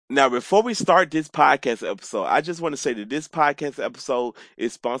Now, before we start this podcast episode, I just want to say that this podcast episode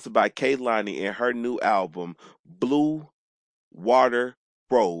is sponsored by Kaylani and her new album, Blue Water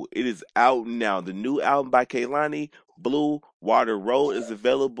Road. It is out now. The new album by Kaylani, Blue Water Road, is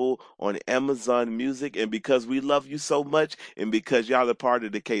available on Amazon Music. And because we love you so much, and because y'all are part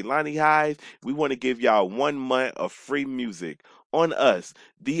of the Kaylani Hive, we want to give y'all 1 month of free music on us,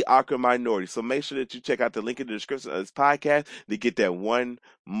 the Awkward Minority. So make sure that you check out the link in the description of this podcast to get that 1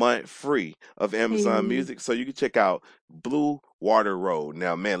 month free of Amazon Hey. Music, so you can check out Blue Water Road.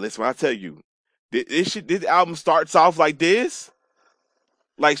 Now, man, listen, when I tell you, this album starts off like this.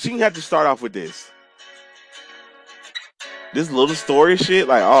 Like she didn't have to start off with this little story shit.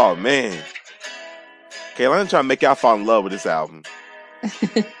 Like, oh man, Kaylani trying to make y'all fall in love with this album.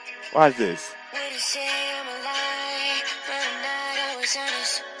 Watch this.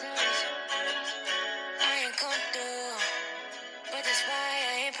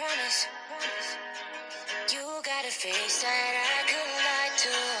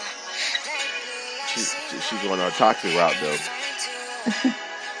 She's going on a toxic route though.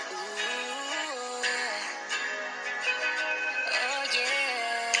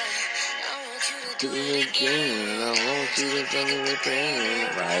 Do it again. I want you to tell me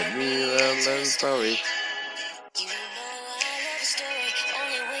again. Write me a love story.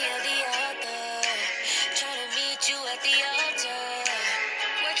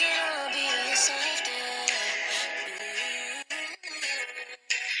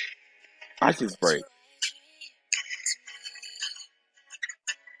 Watch this break.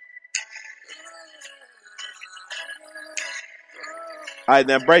 All right,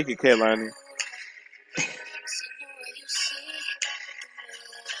 now break it, Kaylani.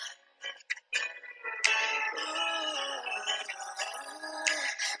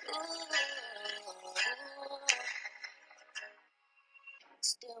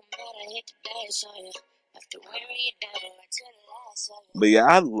 But yeah,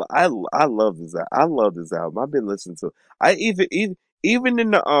 I love this. I love this album. I've been listening to. I even even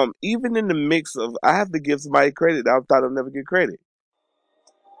in the mix of, I have to give somebody credit that I thought I'd never get credit.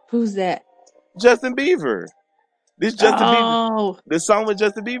 Who's that? Justin Bieber. This Justin Bieber. Oh, The song with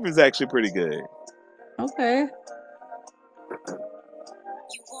Justin Bieber is actually pretty good. okay.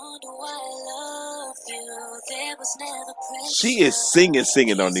 She is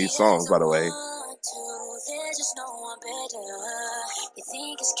singing on these songs, by the way.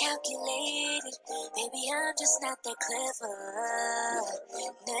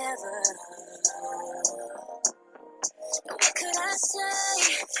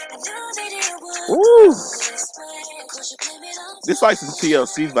 Ooh. This like some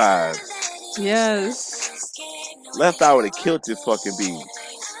TLC vibes. Yes. Left Eye would have killed this fucking beat.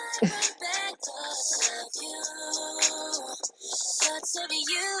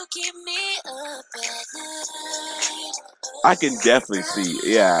 I can definitely see.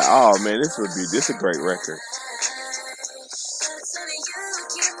 Yeah. Oh man, this a great record.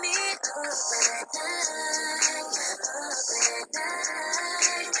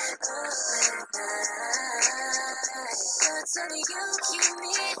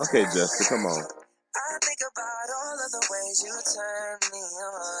 Okay, Justin, come on. I think about all of the ways you turn me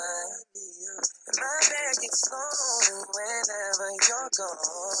on. And my bed gets lonely whenever you're gone.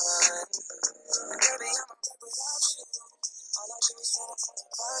 Baby, I'm without you. All I do is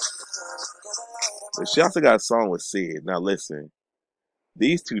but she also got a song with Sid. Now listen,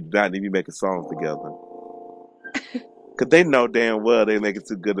 these two do not need to be making songs together. Cause they know damn well they making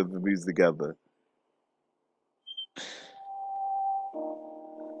too good of the music together.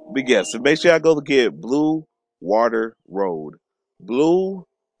 But yeah, so make sure I go get Blue Water Road. Blue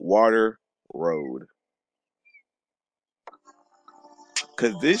Water Road.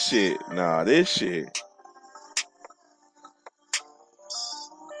 Cause this shit.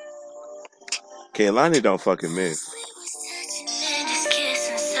 Kaylani don't fucking miss.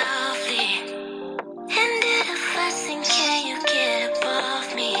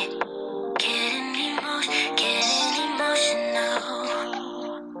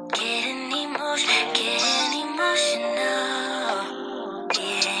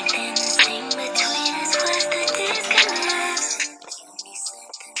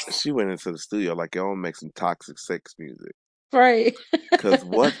 She went into the studio like, yo, I'm gonna make some toxic sex music. Right. Cause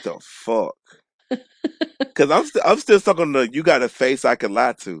what the fuck? Cause I'm still stuck on the "you got a face I can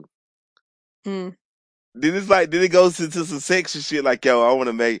lie to." Mm. Then it goes into some sexy shit like, yo, I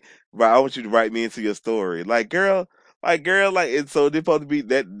want you to write me into your story. Like girl, and so they're supposed to be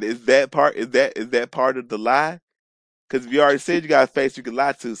is that part of the lie? Because if you already said you got a face you can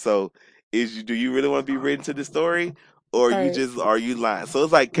lie to, so do you really want to be written to the story, or Right. you lying. So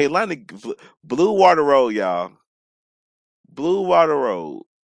it's like Kaylani, Blue Water Road, y'all. Blue Water Road,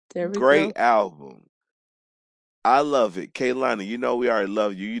 There we great go. album. I love it. Kaylani, you know we already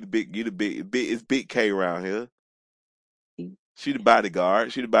love you. It's big K around here. She the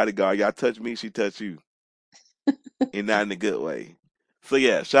bodyguard. She the bodyguard. Y'all touch me, she touch you. And not in a good way. So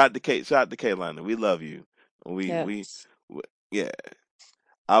yeah, shout out to Kaylani. We love you. We, Yes. we yeah.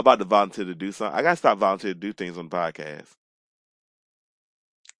 I'm about to volunteer to do something. I gotta stop volunteering to do things on the podcast.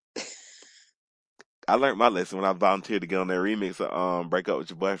 I learned my lesson when I volunteered to get on that remix of "Break Up with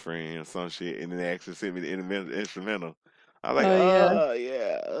Your Boyfriend" and some shit, and then they actually sent me the instrumental. I'm like, Oh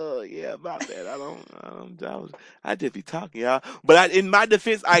yeah. oh yeah, about that. I just be talking, y'all. But in my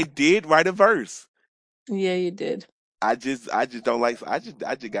defense, I did write a verse. Yeah, you did. I just don't like. I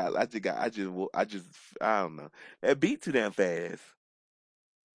don't know. That beat too damn fast.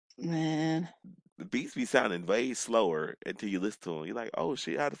 Man. The beats be sounding way slower until you listen to them. You're like, oh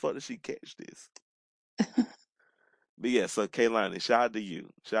shit, how the fuck did she catch this? But yeah, so Kaylani, shout out to you.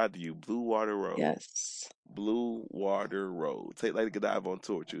 Shout out to you. Blue Water Road. Yes. Blue Water Road. Take Lady Godiva on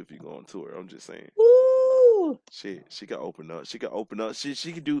tour with you if you go on tour. I'm just saying. Woo! Shit, she can open up. She can open up. She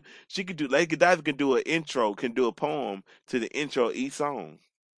could do Lady Godiva can do an intro, can do a poem to the intro of each song.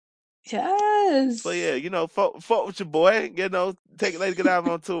 So yeah, Yes. fuck with your boy. Take Lady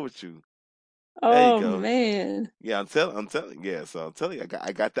Godiva on tour with you. There you Oh go. man. Yeah, I'm telling. Yeah, so I'm telling you,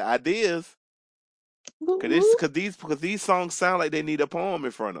 I got the ideas. Woo Cause woo. these songs sound like they need a poem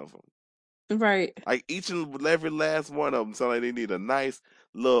in front of them. Right. Like each and every last one of them sound like they need a nice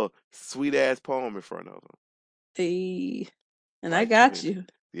little sweet ass poem in front of them. Hey. And I Like you got can, you.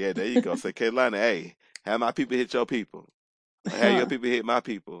 yeah, there you go. Say, Carolina, hey, have my people hit your people. Or have your Huh. people hit my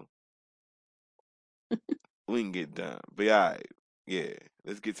people. We can get done. But all right, yeah,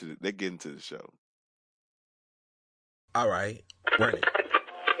 let's get into the show. All right, run it.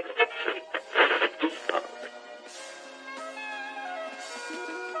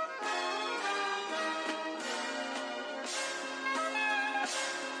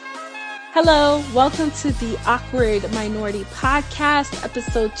 Hello, welcome to the Awkward Minority Podcast,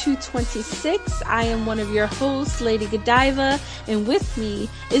 episode 226. I am one of your hosts, Lady Godiva, and with me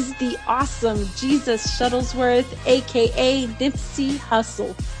is the awesome Jesus Shuttlesworth, aka Nipsey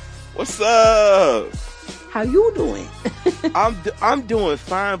Hussle. What's up? How you doing? I'm doing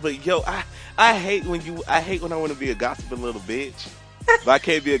fine, but yo, I hate when I want to be a gossiping little bitch. But I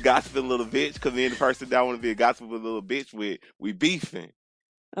can't be a gossiping little bitch because then the person that I want to be a gossiping little bitch with, we beefing.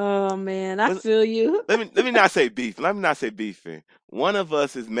 Oh man, I But feel you. let me not say beefing. Let me not say beefing. One of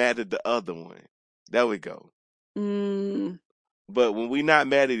us is mad at the other one. There we go. Mm, But when we not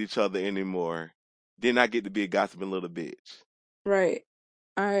mad at each other anymore, then I get to be a gossiping little bitch. right.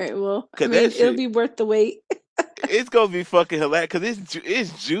 All right. Well, I Cause mean, that it'll shit, be worth the wait. it's gonna be fucking hilarious. Cause it's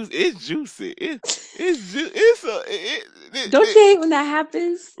juicy. It's ju- it's a, Don't you hate when that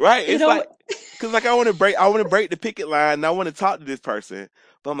happens? right. You It's know? like, cause like I want to break the picket line. And I want to talk to this person,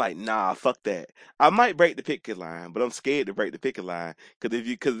 but I'm like, nah, fuck that. I might break the picket line, but I'm scared to break the picket line. Cause then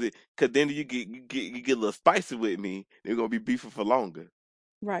you get a little spicy with me. You're gonna be beefing for longer.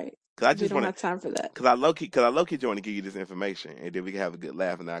 Right. Cause I We just don't want to. have time for that. Cause I low key just want to give you this information, and then we can have a good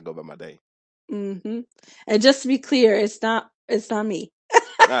laugh, and then I go about my day. Hmm. And just to be clear, it's not me.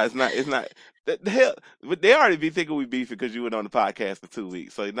 No, it's not. It's not. The hell, but they already be thinking we beefing because you went on the podcast for 2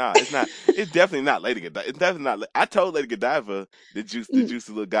 weeks. So nah, it's not. It's definitely not Lady Godiva. It's definitely not. I told Lady Godiva the Mm,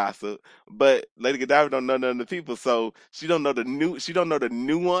 juicy little gossip, but Lady Godiva don't know none of the people, so she don't know she don't know the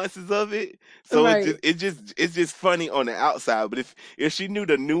nuances of it. So right. it's just funny on the outside. But if she knew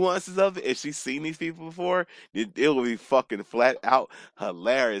the nuances of it, if she's seen these people before, it would be fucking flat out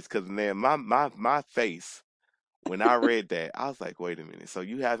hilarious. Cause man, my face. When I read that, I was like, wait a minute. So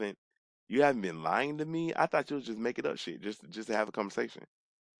you haven't been lying to me? I thought you was just making up shit just to have a conversation.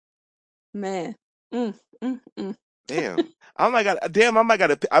 Man. Mm, mm, mm. Damn. I might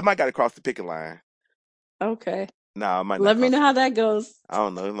gotta cross the picket line. Okay. Nah, I might not Let me cross know the how picket. that goes. I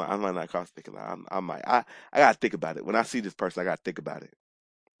don't know. I might not cross the picket line. I might. I gotta think about it. When I see this person, I gotta think about it.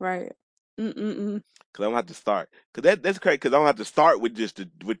 Right. Mm-mm-mm. Cause I'm gonna have to start. Cause that's crazy. Cause I'm gonna have to start with just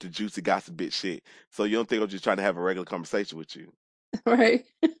with the juicy gossip bitch shit. So you don't think I'm just trying to have a regular conversation with you? Right.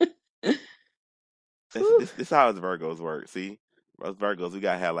 That's Whew. this how us Virgos work. See, us Virgos, we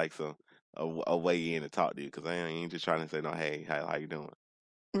gotta have like a way in to talk to you because I ain't just trying to say no. Hey, how you doing?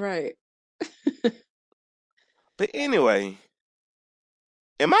 Right. But anyway,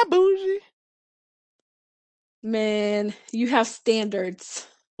 am I bougie? Man, you have standards.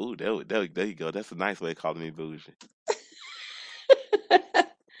 Ooh, there you go. That's a nice way of calling me bougie.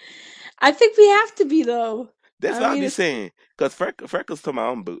 I think we have to be though. That's I what I mean, be it's saying. Cause Freckles to my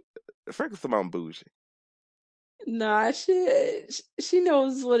own Freckles to my own bougie. nah. She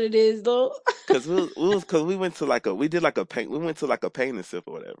knows what it is though. Cause we went to like a we did like a paint we went to like a paint and sip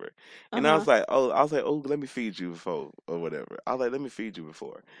or whatever. Uh And I huh. was like, oh, let me feed you before or whatever. I was like, let me feed you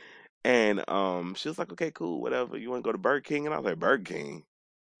before. And she was like, okay, cool, whatever. You want to go to Burger King? And I was like, Burger King.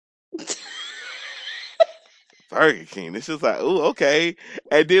 Burger King. It's just like, oh, okay.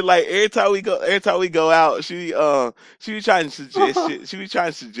 And then like every time we go out, she be trying to suggest shit. She be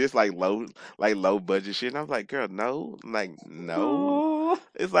trying to suggest like low budget shit. And I was like, girl, no. I'm like, no. Oh.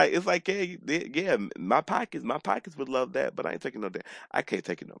 It's like yeah, yeah. My pockets would love that, but I ain't taking no that. I can't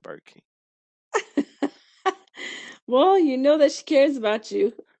take it no Burger King, Well, you know that she cares about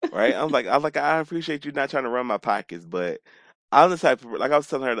you. right? I appreciate you not trying to run my pockets, but I'm the type of like I was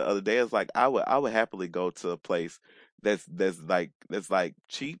telling her the other day. It's like I would happily go to a place that's like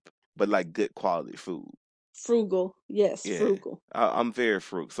cheap but like good quality food. Frugal. Yes, Yeah, frugal. I'm very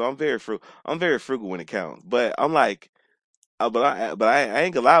frugal, so I'm very frugal. I'm very frugal when it counts. But I'm like, I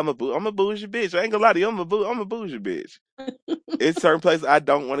ain't gonna lie. I'm a bougie bitch. I ain't gonna lie to you. I'm a bougie bitch. It's certain places I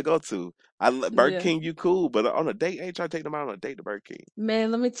don't want to go to. Burger Yeah. King, you cool, but on a date, I ain't trying to take them out on a date to Burger King.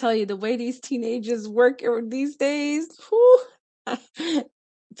 Man, let me tell you, the way these teenagers work these days, whew,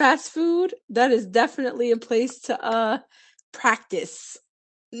 fast food, that is definitely a place to practice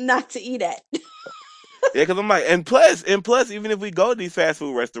not to eat at. Yeah, because I'm like, and plus, even if we go to these fast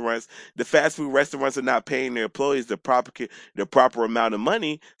food restaurants, the fast food restaurants are not paying their employees the proper amount of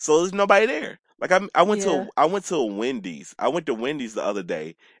money, so there's nobody there. Like Yeah. I went to a Wendy's. I went to Wendy's the other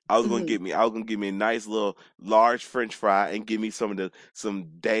day. Hmm. I was gonna get me a nice little large French fry and give me some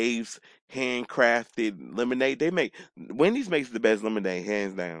Dave's handcrafted lemonade. Wendy's makes the best lemonade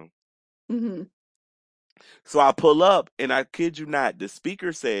hands down. Hmm. So I pull up, and I kid you not, the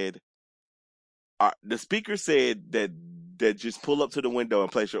speaker said that just pull up to the window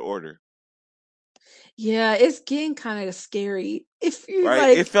and place your order. Yeah, it's getting kind of scary. If you Right?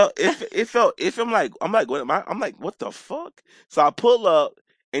 like, If I'm like what am I? I'm like what the fuck? So I pull up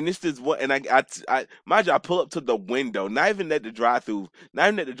and this is what and I mind you I pull up to the window, not even at the drive through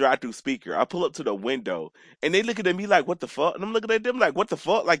speaker. I pull up to the window and they looking at me like what the fuck? And I'm looking at them like what the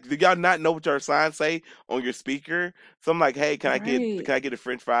fuck? Like do y'all not know what your sign say on your speaker? So I'm like, hey, right. can I get a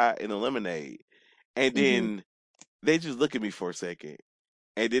French fry and a lemonade? And Hmm. then they just look at me for a second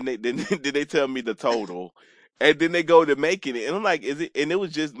and then then they tell me the total, and then they go to making it, and I'm like, is it? And it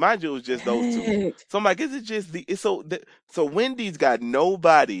was just mind you, it was just those two. Heck. So I'm like, is it just so Wendy's got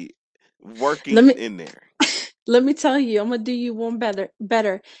nobody Let working me in there, let me tell you, I'm gonna do you one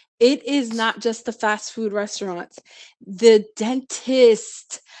better. It is not just the fast food restaurants. The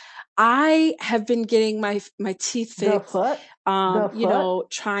dentist. I have been getting my teeth The fixed, fuck? The fuck?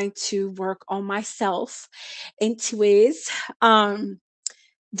 trying to work on myself anyways. Um,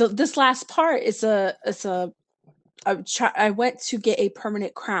 this last part is I went to get a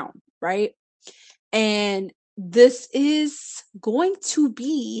permanent crown, right? And this is going to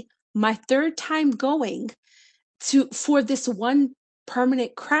be my third time going to for this one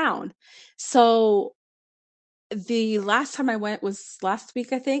permanent crown. So the last time I went was last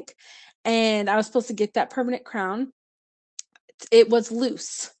week, I think, and I was supposed to get that permanent crown. It was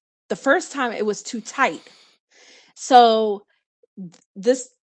loose. The first time it was too tight. So this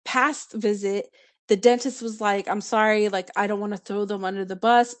past visit, the dentist was like, I'm sorry, like, I don't want to throw them under the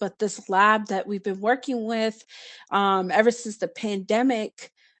bus, but this lab that we've been working with ever since the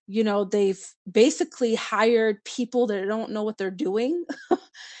pandemic, they've basically hired people that don't know what they're doing.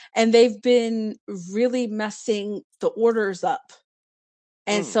 And they've been really messing the orders up.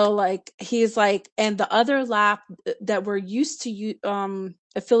 And mm. so like he's like, and the other lab that we're used to you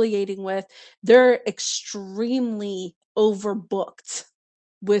affiliating with, they're extremely overbooked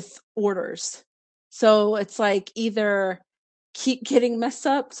with orders. So it's like either keep getting mess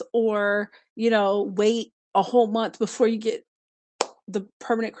ups or, wait a whole month before you get the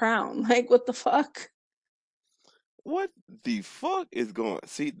permanent crown. Like what the fuck? What the fuck is going?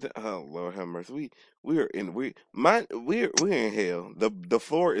 See, oh Lord have mercy, we are in we my we're in hell. The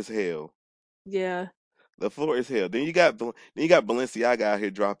floor is hell. Yeah. The floor is hell. Then you got Balenciaga out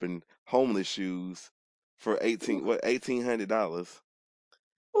here dropping homeless shoes for Ooh, $1,800.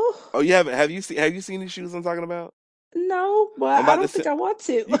 ooh. Oh, you haven't? Have you seen these shoes I'm talking about? No, I'm but I about to don't say think I want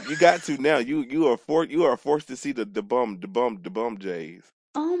to. you got to now. You are forced to see the bum J's.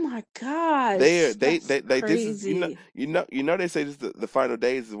 Oh my gosh, that's They this is crazy. they say this the final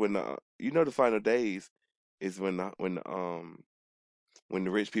days is when the final days is when when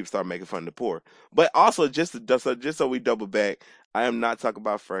the rich people start making fun of the poor. But also, just so we double back, I am not talking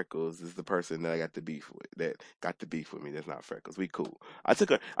about Freckles. Is the person that I got the beef with, that got the beef with me. That's not Freckles. We cool. I took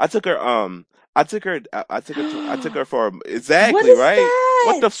her for What exactly is right.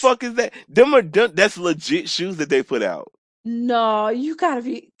 What that? the fuck is that? That's legit shoes that they put out. No, you gotta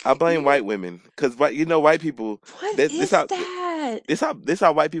be. I blame white women because white people. What That this is how that? this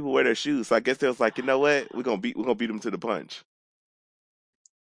how white people wear their shoes. So I guess they was like, you know what? We're gonna beat them to the punch.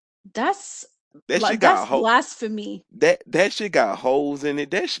 That's That shit that's got blasphemy. that shit got holes in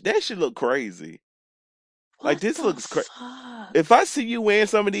it. That shit look crazy. Like What this the looks crazy. fuck? If I see you wearing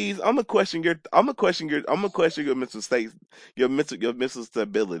some of these, I'm gonna question your mental state, your mental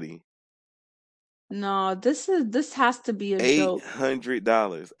stability. No, this has to be a joke. $800.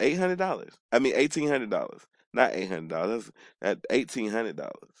 $800. I mean $1,800. Not $800. That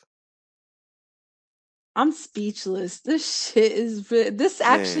 $1,800. I'm speechless. This shit is this Man,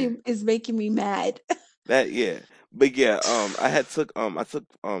 actually is making me mad. that yeah. But yeah, I took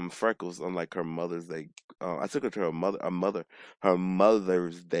Freckles on like her Mother's Day. I took her to her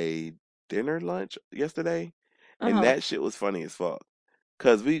Mother's Day dinner lunch yesterday, and Uh-huh. that shit was funny as fuck.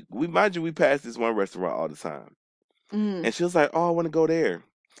 Cause we mind you, we pass this one restaurant all the time. Mm, And she was like, "Oh, I want to go there."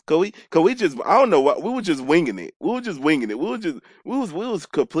 Cause we just, I don't know what, we were just winging it. We were just winging it. We was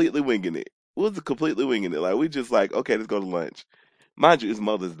completely winging it. We was completely winging it. Like, we just like, okay, let's go to lunch. Mind you, it's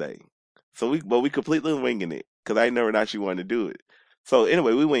Mother's Day. But we completely winging it. Cause I never thought she wanted to do it. So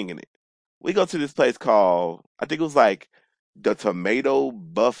anyway, we winging it. We go to this place called, I think it was like the Tomato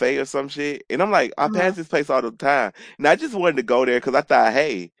Buffet or some shit. And I'm like, I uh-huh. pass this place all the time. And I just wanted to go there because I thought,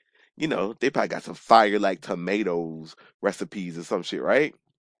 hey, they probably got some fire like tomatoes recipes or some shit, right?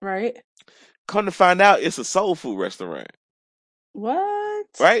 Right? Come to find out, it's a soul food restaurant, What?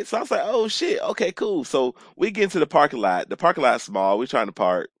 right? So I was like, oh shit, okay, cool. So we get into the parking lot. The parking lot's small. We trying to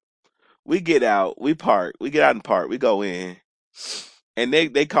park. We get out. We park. We get out and park. We go in. And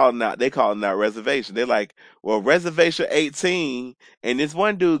they calling out reservation. They're like, well, reservation 18. And this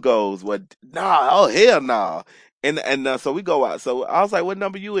one dude goes, well, nah, oh hell nah. And so we go out. So I was like, what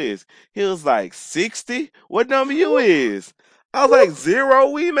number you is? He was like 60. What number you Whew, is? I was like whew.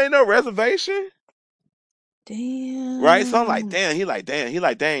 0. We ain't made no reservation. Right? So I'm like, Damn. damn. He like, damn. He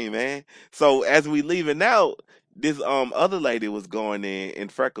like, dang, man. So as we leaving out, this other lady was going in,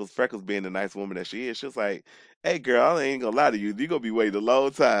 and Freckles being the nice woman that she is, she was like, "Hey girl, I ain't gonna lie to you. You gonna be waiting a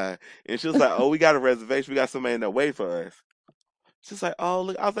long time." And she was like, "Oh, we got a reservation. We got somebody in there waiting for us." She's like, "Oh,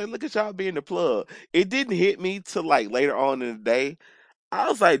 look." I was like, "Look at y'all being the plug." It didn't hit me till like later on in the day. I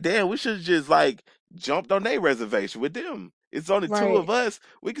was like, "Damn, we should have just like jumped on their reservation with them. It's only two of Right. us.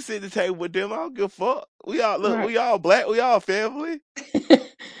 We can sit at the table with them. I don't give a fuck. We all look. Right. We all black. We all family."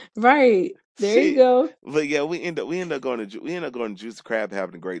 Right. There you Shit. go. But yeah, we end up going to Juice Crab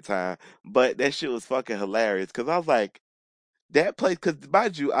having a great time. But that shit was fucking hilarious because I was like, that place. Because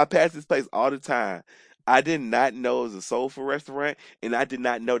mind you, I pass this place all the time. I did not know it was a soul food restaurant, and I did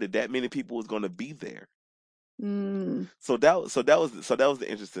not know that many people was going to be there. Mm, So that was the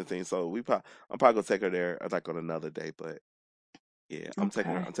interesting thing. So I'm probably gonna take her there like on another day. But yeah, okay.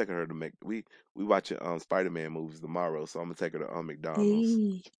 I'm taking her to make we watching Spider-Man movies tomorrow. So I'm gonna take her to McDonald's.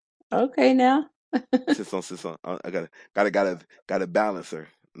 Hey. Okay now. Since on, I gotta balance her.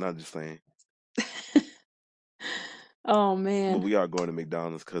 Not just saying, Oh but man. we are going to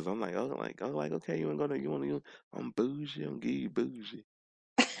McDonald's because I'm like, okay, you want to go to, I'm bougie, I'm give you bougie.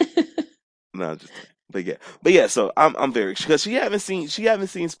 No, just playing. But yeah. So I'm very because she haven't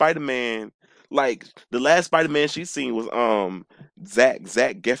seen Spider Man. Like the last Spider Man she's seen was Zach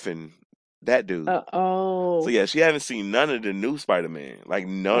Geffen, that dude. So Oh. yeah, she haven't seen none of the new Spider Man, like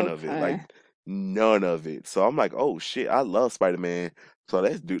none of it, like Okay. none of it. So I'm like, oh shit, I love Spider Man. So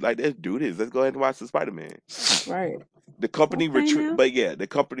let's do this. Let's go ahead and watch the Spider Man. Right. The company Okay retreat, now. but yeah, the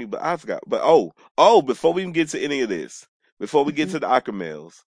company. But I forgot. But before we even get to any of this, before we get Mhm. to the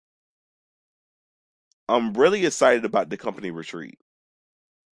Aquamels, I'm really excited about the company retreat.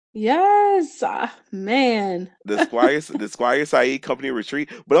 Yes. Man. The Squire Saeed company retreat.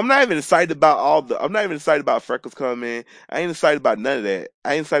 But I'm not even excited about I'm not even excited about Freckles coming. I ain't excited about none of that.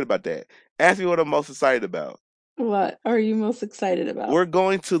 I ain't excited about that. Ask me what I'm most excited about. What are you most excited about? We're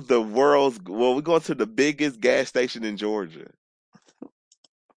going to we're going to the biggest gas station in Georgia.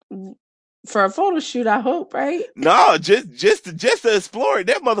 For a photo shoot, I hope, right? No, just to explore it.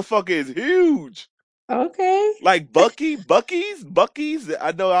 That motherfucker is huge. Okay. Like Bucky's.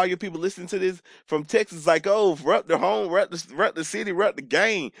 I know all your people listening to this from Texas, like, oh, rep the home, rep the city, rep the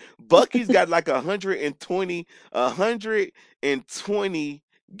game. Bucky's got like 120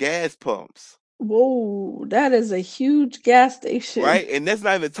 gas pumps. Whoa, that is a huge gas station. Right, and that's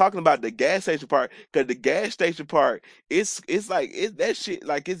not even talking about the gas station part, because the gas station part, it's like that shit.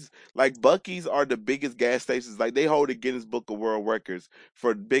 Like it's like Bucky's are the biggest gas stations. Like they hold the Guinness Book of World Records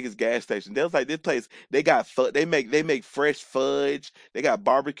for the biggest gas station. They was like this place. They got they make fresh fudge. They got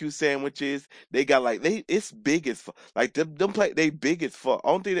barbecue sandwiches. They got like it's big as fuck. Like them play they big as fuck.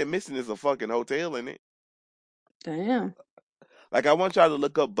 Only thing they're missing is a fucking hotel in it. Damn. Like I want y'all to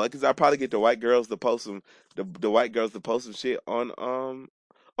look up Bucky's. I probably get the white girls to post some the white girls to post some shit on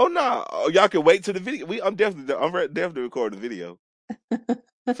Oh no! Nah. Oh, y'all can wait to the video. Definitely recording the video.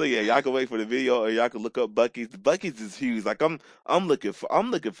 So yeah, y'all can wait for the video, or y'all can look up Bucky's. Bucky's is huge. Like I'm looking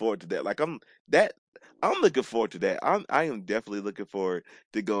forward to that. Like that I'm looking forward to that. I am definitely looking forward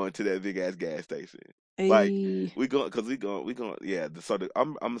to going to that big ass gas station. Like Hey, we going yeah.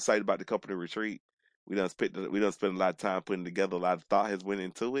 I'm excited about the company retreat. We done spent a lot of time putting together. A lot of thought has went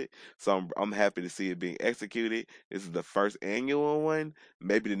into it. So I'm happy to see it being executed. This is the first annual one.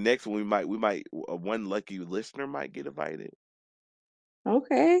 Maybe the next one we might one lucky listener might get invited.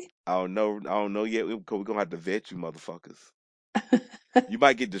 okay. I don't know yet. Cause we're gonna have to vet you, motherfuckers. You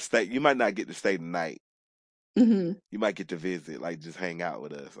might get to stay. You might not get to stay the night. Hmm. You might get to visit, like just hang out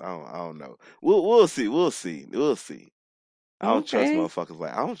with us. I don't know. We'll see. We'll see. We'll see. Okay. I don't trust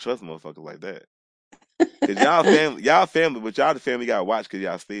motherfuckers like that. Cause y'all family, but y'all the family gotta watch cause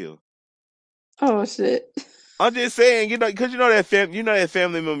y'all still. Oh shit. I'm just saying, you know, cause you know that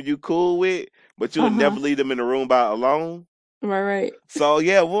family member you cool with, but you would Uh-huh. never leave them in the room by alone. Right, So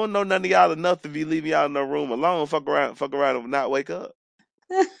yeah, we don't know none of y'all enough to be leaving y'all in the room alone. Fuck around and not wake up.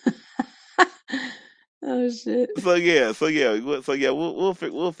 right. Oh shit. We'll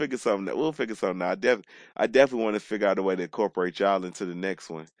figure something out. We'll figure something out. I definitely want to figure out a way to incorporate y'all into the next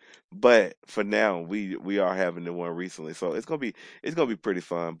one. But for now, we are having the one recently, so it's gonna be pretty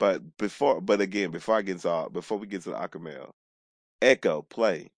fun. But again, before we get to the Akimel, Echo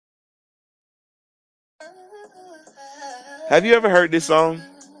play. Have you ever heard this song?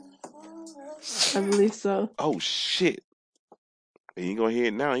 I believe so. Oh shit! You ain't gonna hear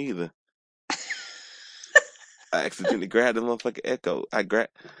it now either. I accidentally grabbed the motherfucking Echo. I got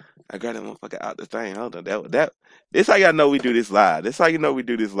that motherfucker out the thing. Hold on, that. This how y'all know we do this live. This how you know we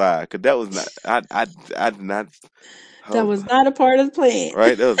do this live. Cause that was not. I did not. That Hold was on. not a part of the plan.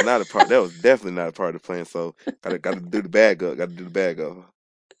 Right, that was not a part. That was definitely not a part of the plan. So gotta do the bag up. Gotta do the bag up.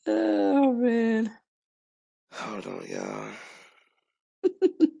 Oh man. Hold on, y'all.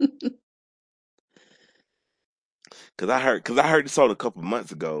 Cause I heard the song a couple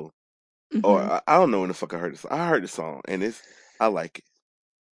months ago, or Hmm. I don't know when the fuck I heard this. I heard the song and I like it.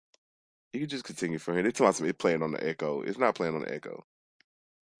 You can just continue from here. They talking about it playing on the Echo. It's not playing on the Echo.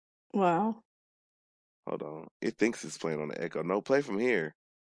 Wow. Hold on. It thinks it's playing on the Echo. No, play from here.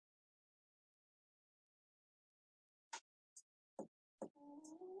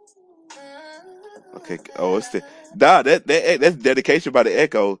 Okay. Oh, it's the that's dedication by the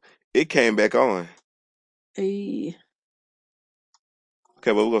Echo. It came back on. Hey.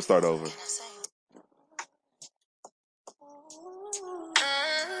 Okay, but we're gonna start over.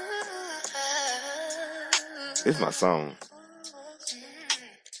 It's my song.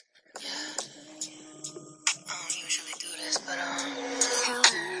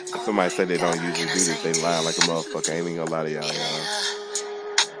 Somebody said they don't usually do this. They lying like a motherfucker. I ain't even gonna lie to y'all.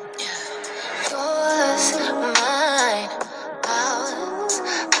 Yours, mine, ours.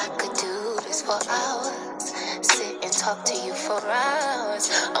 I could do this for hours. Sit and talk to you for hours.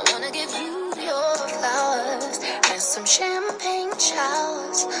 I wanna give you your flowers and some champagne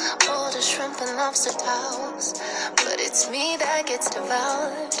showers. All the shrimp and lobster towels. But it's me that gets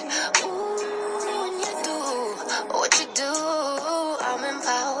devoured. Ooh, when you do what you do, I'm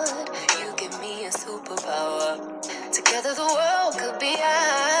empowered. You give me a superpower. Together the world could be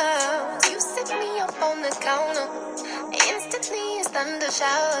ours. You sit me up on the counter. Instantly it's thunder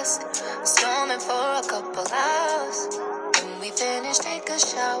showers. Storming for a couple hours. When we finish, take a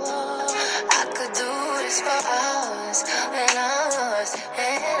shower. I could do this for hours and hours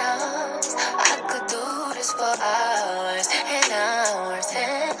and hours. I could do this for hours and hours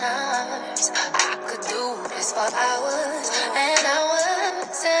and hours. I could do this for hours and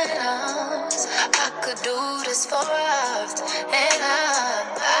hours and hours. I could do this for hours and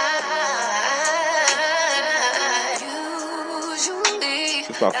hours. Usually,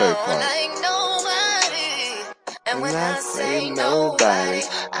 that's my favorite part. Like nobody. And when I say nobody,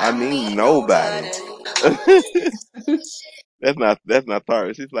 I mean nobody. That's not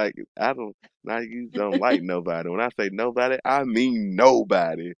part. She's like, I don't not you don't like nobody. When I say nobody, I mean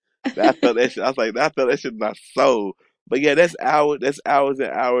nobody. I felt that shit. I was like, I felt that shit in my soul. But yeah, that's hours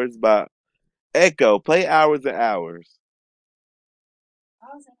and hours by Echo, play Hours and Hours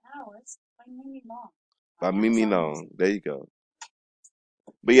by Mimi Long. There you go.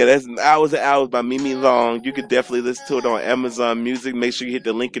 But yeah, that's Hours and Hours by Mimi Long. You can definitely listen to it on Amazon Music. Make sure you hit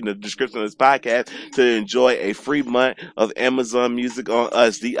the link in the description of this podcast to enjoy a free month of Amazon Music on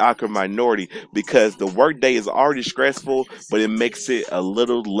us, the Awkward Minority, because the workday is already stressful, but it makes it a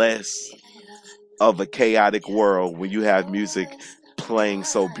little less of a chaotic world when you have music playing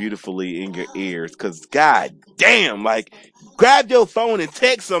so beautifully in your ears. Cause god damn, like grab your phone and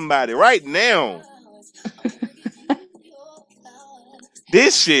text somebody right now.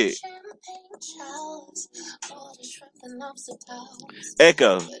 This shit.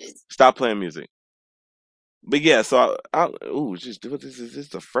 Echo, stop playing music. But yeah, so ooh, just what this is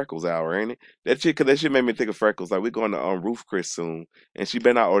the Freckles hour, ain't it? That shit made me think of Freckles. Like we're going to Roof Chris soon, and she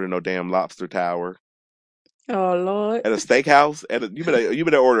better not order no damn lobster tower Oh Lord. at a steakhouse. You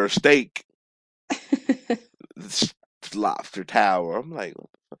better order a steak lobster tower. I'm like,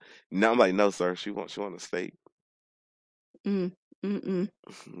 no, I'm like, no, sir. She want a steak. mm, mm-mm.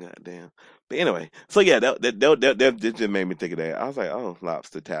 God damn. But anyway, so yeah, that just made me think of that. I was like, oh,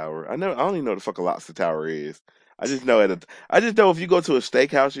 lobster tower. I don't even know what the fuck a lobster tower is. I just know if you go to a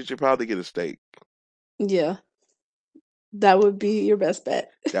steakhouse, you should probably get a steak. Yeah, that would be your best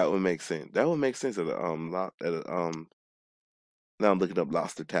bet. That would make sense. That would make sense at a. Now I'm looking up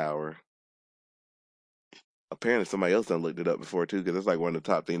lobster tower. Apparently somebody else done looked it up before too, because it's like one of the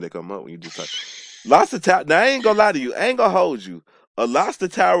top things that come up when you just like lobster tower. Now I ain't gonna lie to you. I ain't gonna hold you. A lobster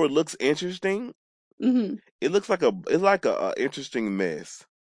tower looks interesting. Hmm. It's like a interesting mess.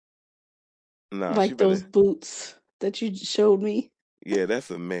 Nah, she Like those better. boots that you showed me. Yeah,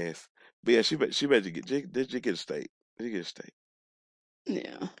 that's a mess. But yeah, she better get a steak. She get a steak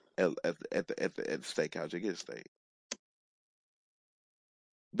Yeah. at the steakhouse. You get a steak.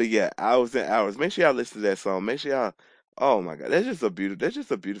 But yeah, hours and hours. Make sure y'all listen to that song. Make sure y'all. Oh my god, That's just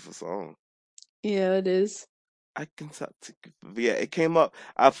a beautiful song. Yeah, it is. I can talk to. Yeah, it came up.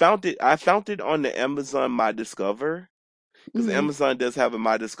 I found it on the Amazon My Discover because Hmm. Amazon does have a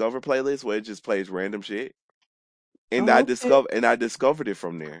My Discover playlist where it just plays random shit. And Oh, okay. I discovered it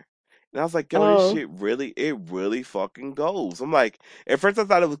from there. And I was like, yo, this Oh, shit it really fucking goes. I'm like, at first I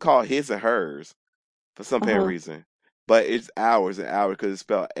thought it was called His and Hers for some apparent uh-huh. reason, but it's Hours and Hours because it's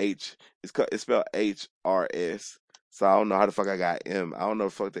spelled H. It's spelled HRS. So I don't know how the fuck I got M. I don't know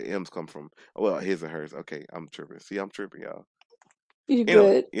the fuck the M's come from. Well, His and Hers. Okay, I'm tripping. See, I'm tripping, y'all. You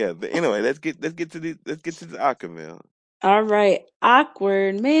Anyway, good. yeah. Anyway, let's get to the Aquaville. All right.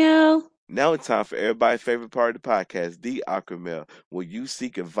 Awkward mail. Now it's time for everybody's favorite part of the podcast, the Awkward Mail, where you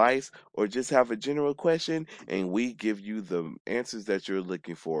seek advice or just have a general question and we give you the answers that you're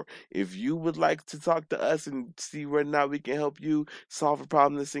looking for. If you would like to talk to us and see whether or not we can help you solve a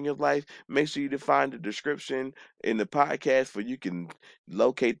problem that's in your life, make sure you define the description in the podcast where you can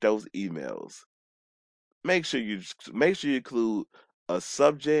locate those emails. Make sure you include a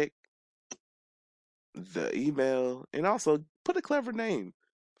subject, the email, and also put a clever name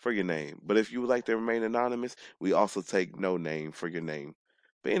for your name. But if you would like to remain anonymous, we also take no name for your name.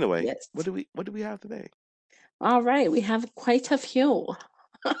 But anyway, Yes. what do we have today? All right. We have quite a few. All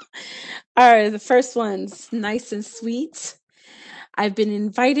right. The first one's nice and sweet. I've been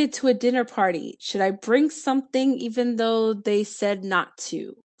invited to a dinner party. Should I bring something even though they said not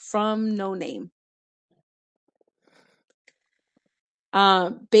to? From No Name.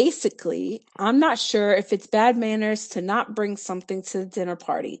 Basically, I'm not sure if it's bad manners to not bring something to the dinner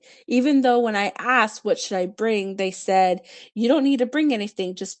party. Even though when I asked what should I bring, they said, you don't need to bring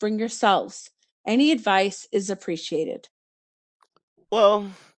anything, just bring yourselves. Any advice is appreciated.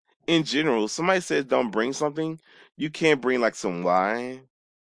 Well, in general, somebody says don't bring something, you can't bring like some wine.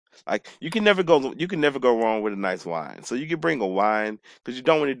 Like you can never go wrong with a nice wine. So you can bring a wine because you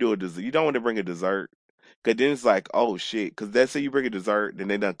don't want to do a dessert. You don't want to bring a dessert. Cause then it's like, oh shit. Cause let's say you bring a dessert, then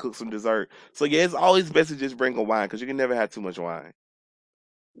they done cook some dessert. So yeah, it's always best to just bring a wine because you can never have too much wine.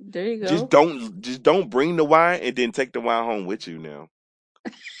 There you Just go. don't bring the wine and then take the wine home with you now.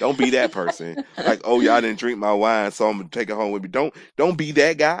 Don't be that person. Like, oh y'all didn't drink my wine, so I'm gonna take it home with me. Don't be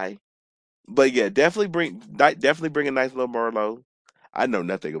that guy. But yeah, definitely bring a nice little Merlot. I know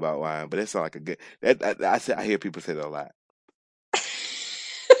nothing about wine, but that sounds like a good. I hear people say that a lot.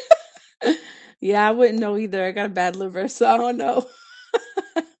 Yeah, I wouldn't know either. I got a bad liver, so I don't know.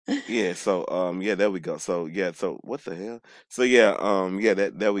 Yeah, so yeah, there we go. So yeah, so what the hell? So yeah, yeah,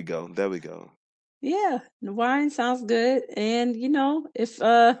 that there we go. There we go. Yeah, the wine sounds good. And if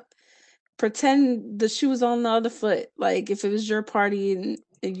pretend the shoe's on the other foot. Like if it was your party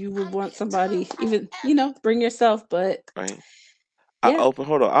and you would want somebody, even, bring yourself, but Right? Yeah.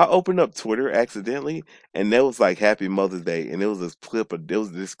 I opened up Twitter accidentally, and there was like Happy Mother's Day, and it was this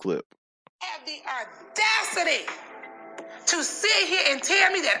clip. Have the audacity to sit here and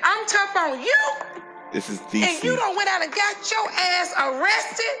tell me that I'm tough on you, This is and you DC. don't went out and got your ass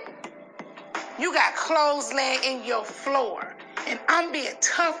arrested. You got clothes laying in your floor, and I'm being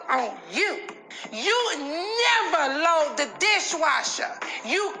tough on you. You never load the dishwasher.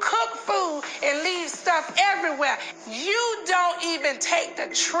 You cook food and leave stuff everywhere. You don't even take the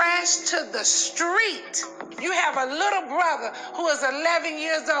trash to the street. You have a little brother who is 11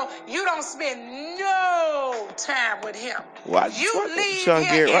 years old. You don't spend no time with him. You leave Sean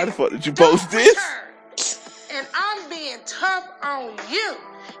here Garrett, why and the fuck did you don't post this? return. And I'm being tough on you.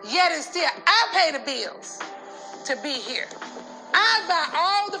 Yet and still, I pay the bills to be here. I buy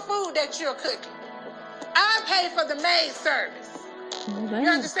all the food that you're cooking. I pay for the maid service. You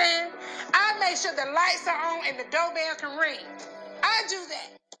understand? I make sure the lights are on and the doorbell can ring. I do that.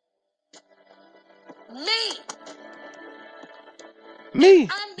 Me.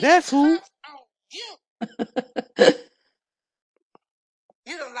 I'm being That's who. tough on you.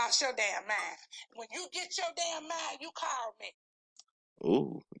 You done lost your damn mind. When you get your damn mind, you call me.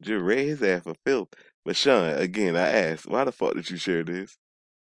 Ooh, just read his ass for filth. But Sean, again, I asked, why the fuck did you share this?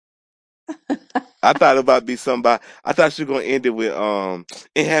 I thought it about be somebody. I thought she was gonna end it with and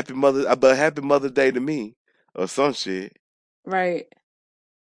Happy Mother's Day to me or some shit. Right.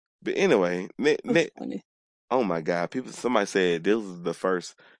 But anyway, That's funny. oh my God, somebody said this was the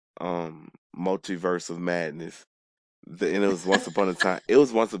first multiverse of madness. And it was once upon a time. It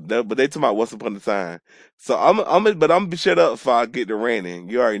was but they talking about once upon a time. So I'm gonna be shut up before I get to ranting.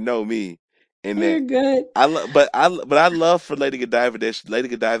 You already know me, and You're that good. but I love for Lady Godiva that Lady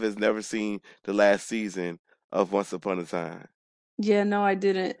Godiva has never seen the last season of Once Upon a Time. Yeah, no, I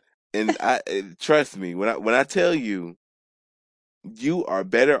didn't. And trust me when I tell you, you are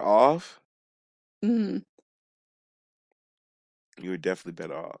better off. Mm. You're definitely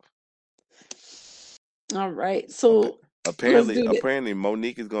better off. All right. So let's do this. Apparently,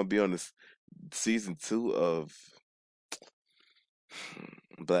 Monique is gonna be on the season 2 of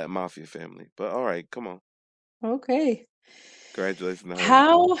Black Mafia Family. But all right, come on. Okay. Congratulations to her.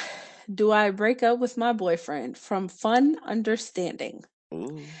 How do I break up with my boyfriend? From Fun Understanding.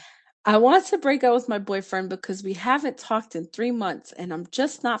 Ooh. I want to break up with my boyfriend because we haven't talked in 3 months and I'm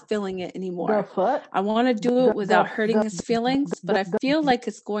just not feeling it The anymore. fuck? I want to do it without hurting his feelings, but I The feel like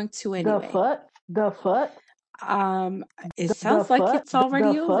it's going to anyway. fuck? The fuck? Um, it The sounds like fuck? it's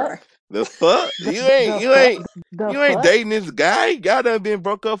already over. The fuck? You ain't dating this guy. Y'all done been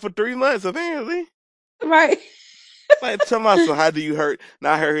broke up for 3 months apparently. Right. Like tell me so how do you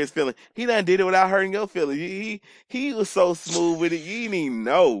not hurt his feelings? He done did it without hurting your feelings. He was so smooth with it. You didn't even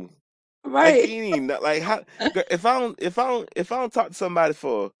know. Like you Right. didn't even know. Like how girl, if I don't talk to somebody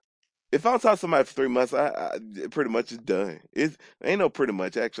for if I don't talk to somebody for 3 months, I pretty much is done. Ain't no pretty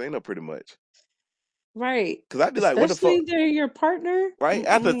much actually. Ain't no pretty much. Right. Cause I'd be like, what the fuck? Especially they're your partner. Right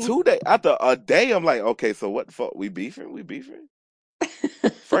Mm-mm. after a day, I'm like, okay, so what the fuck? We beefing? We beefing?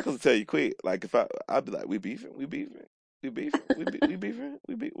 Freckles will tell you quick. Like if I'd be like, we beefing? We beefing? We beefing? We beefing?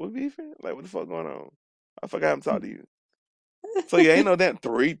 We beefing? Like what the fuck going on? I forgot I haven't talked to you. So yeah, ain't no that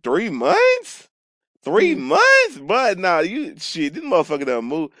 3 months. 3 months, but nah, you shit. This motherfucker done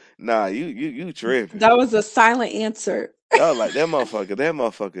move. Nah, you tripping. That was a silent answer. I was like that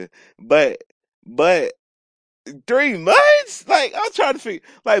motherfucker. But 3 months? Like I'm trying to figure.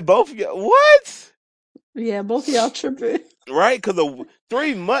 Like both of you, what? Yeah, both of y'all tripping. Right? Because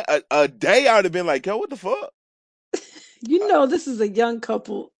 3 months, a day, I would have been like, yo, what the fuck? You know this is a young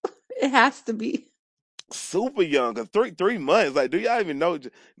couple. It has to be. Super young. Cause 3 months. Like, do y'all even know?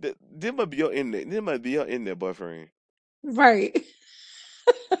 This might be your internet. This might be your internet boyfriend. Right.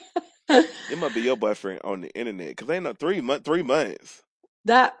 It might be your boyfriend on the internet. Cause ain't no 3 months. 3 months.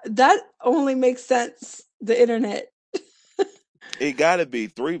 That only makes sense. The internet. It gotta be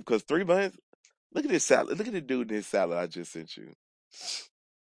three. Because 3 months. Look at this salad. Look at the dude in this salad I just sent you.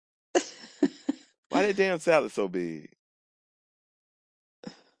 Why that damn salad so big?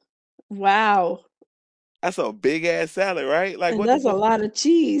 Wow. That's a big ass salad, right? Like And what the that's a fuck? lot of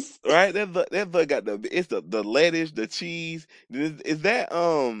cheese. Right? That got the lettuce, the cheese. Is that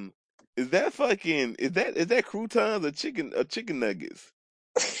croutons or chicken nuggets?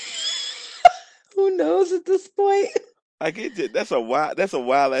 Who knows at this point? Like that's a wild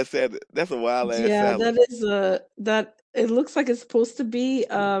ass salad. That's a wild ass Yeah, salad. that is that it looks like it's supposed to be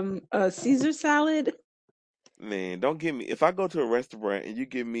a Caesar salad. Man, don't give me if I go to a restaurant and you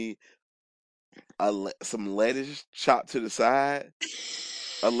give me some lettuce chopped to the side.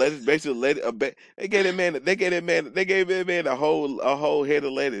 A lettuce, basically lettuce. They gave that man a whole head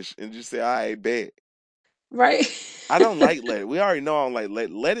of lettuce, and just say, "I bet." Right. I don't like lettuce. We already know I don't like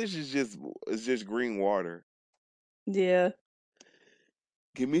lettuce. Lettuce is just green water. Yeah.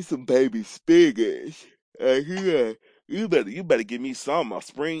 Give me some baby spinach. Yeah. You better give me some a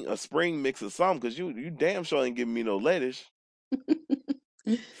spring mix of some, cause you damn sure ain't giving me no lettuce.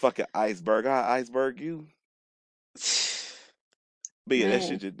 Fucking iceberg, I iceberg you. But yeah, Man.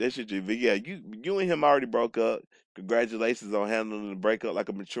 that shit just. But yeah, you and him already broke up. Congratulations on handling the breakup like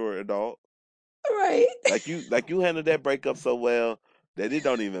a mature adult. Right. Like you handled that breakup so well that it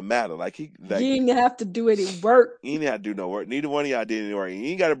don't even matter. You didn't have to do any work. he ain't had to do no work. Neither one of y'all did any work. You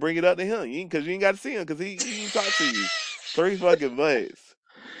ain't got to bring it up to him. Cause you ain't got to see him, cause he ain't talk to you 3 fucking months.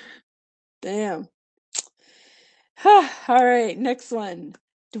 Damn. All right, next one.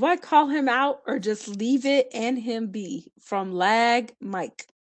 Do I call him out or just leave it and him be? From Lag Mike.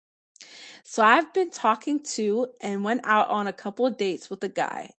 So I've been talking to and went out on a couple of dates with a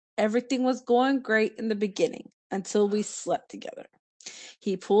guy. Everything was going great in the beginning until we slept together.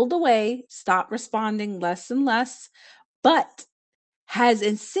 He pulled away, stopped responding less and less, but has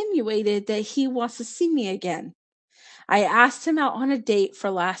insinuated that he wants to see me again. I asked him out on a date for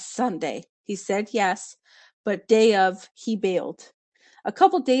last Sunday. He said yes, but day of, he bailed. A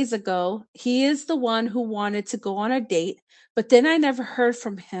couple days ago, he is the one who wanted to go on a date, but then I never heard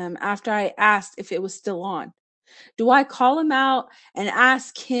from him after I asked if it was still on. Do I call him out and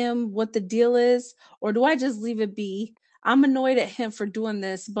ask him what the deal is, or do I just leave it be? I'm annoyed at him for doing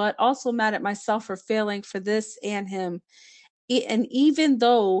this, but also mad at myself for failing for this and him. And even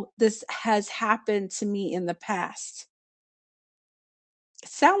though this has happened to me in the past,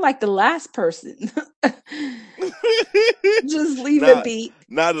 sound like the last person. Just leave it Not be.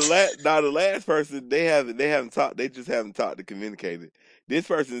 not the last person they haven't talked, they just haven't talked to communicate it. This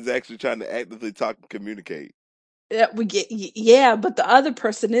person is actually trying to actively talk and communicate. Yeah, we get yeah, but the other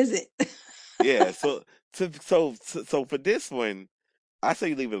person isn't. Yeah, so for this one, I say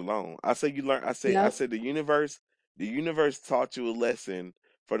you leave it alone. I say you learn. I Yep. say the universe taught you a lesson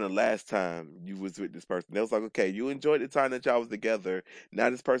from the last time you was with this person. It was like, okay, you enjoyed the time that y'all was together. Now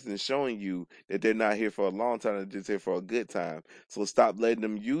this person is showing you that they're not here for a long time. They're just here for a good time. So stop letting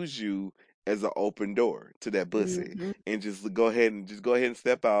them use you as an open door to that pussy, Mhm. and just go ahead and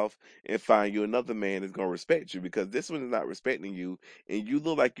step off and find you another man that's gonna respect you, because this one is not respecting you, and you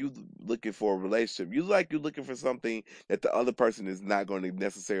look like you looking for a relationship. You look like you're looking for something that the other person is not going to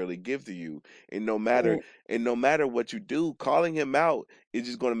necessarily give to you. And Right. no matter what you do, calling him out is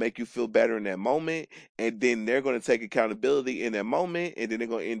just going to make you feel better in that moment, and then they're going to take accountability in that moment, and then they're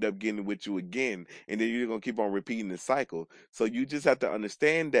going to end up getting with you again, and then you're going to keep on repeating the cycle. So you just have to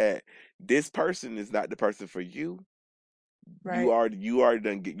understand that this person is not the person for you. Right. You already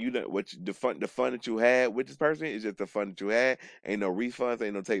done get you done what the fun that you had with this person is just the fun that you had. Ain't no refunds,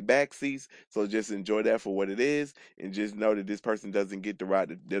 ain't no take back seats. So just enjoy that for what it is, and just know that this person doesn't get the right,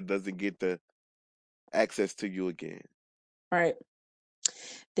 that doesn't get the access to you again. Right.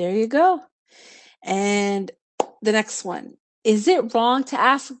 There you go. And the next one. Is it wrong to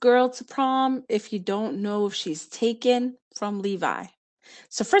ask a girl to prom if you don't know if she's taken? From Levi.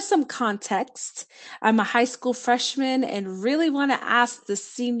 So, for some context, I'm a high school freshman and really want to ask the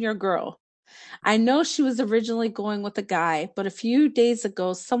senior girl. I know she was originally going with a guy, but a few days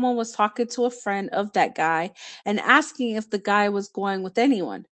ago, someone was talking to a friend of that guy and asking if the guy was going with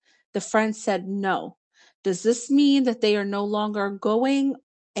anyone. The friend said no. Does this mean that they are no longer going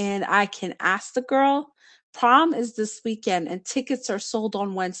and I can ask the girl? Prom is this weekend and tickets are sold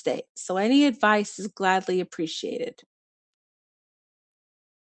on Wednesday, so any advice is gladly appreciated.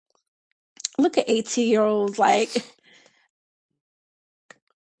 Look at 18-year-olds like,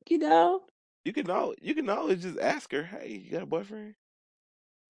 you know, You can always just ask her, hey, you got a boyfriend?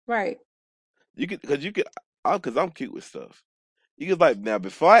 right. You could, because I'm cute with stuff. You can like, now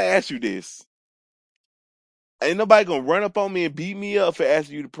before I ask you this, ain't nobody gonna run up on me and beat me up for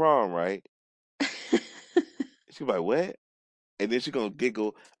asking you to prom, right? She like, what? And then she gonna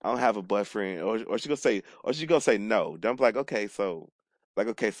giggle, I don't have a boyfriend, or she gonna say no. Then I'm like, okay, so I'm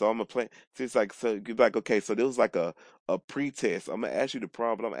gonna play. So it's like, so you're like, okay, so there was like a pretest. I'm gonna ask you to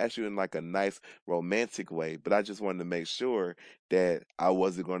prom, but I'm gonna ask you in like a nice romantic way. But I just wanted to make sure that I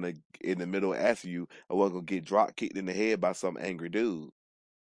wasn't gonna, in the middle of asking you, I wasn't gonna get drop kicked in the head by some angry dude.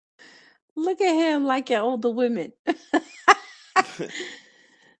 Look at him like at older women.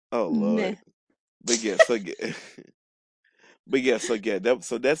 Oh Lord. Nah. But yeah, so yeah, that's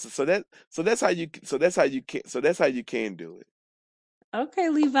how you can do it. Okay,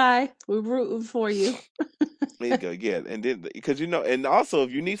 Levi, we're rooting for you. There you go. Yeah, and then because and also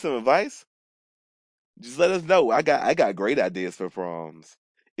if you need some advice, just let us know. I got great ideas for proms.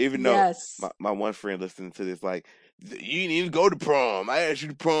 Even though Yes. my one friend listening to this, like, you didn't even go to prom. I asked you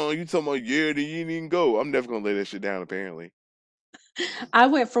to prom. You talking about yeah, then you didn't even go. I'm never gonna lay that shit down. Apparently, I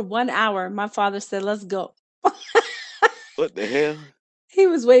went for 1 hour. My father said, "Let's go." what the hell? He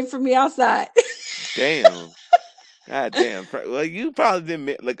was waiting for me outside. Damn. God damn. Well, you probably didn't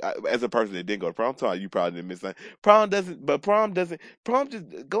miss, like, as a person that didn't go to prom, I'm telling you probably didn't miss nothing. Prom just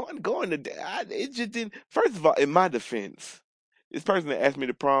going to, it just didn't, first of all, in my defense, this person that asked me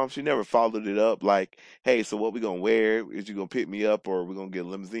to prom, she never followed it up like, hey, so what we gonna wear? Is you gonna pick me up or we gonna get a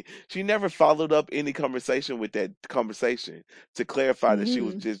limousine? She never followed up any conversation with that conversation to clarify that she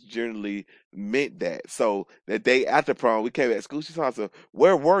was Hmm. just generally meant that. So that day after prom, we came back to school, she told us,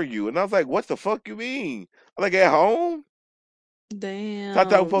 where were you? And I was like, what the fuck you mean? Like at home? So I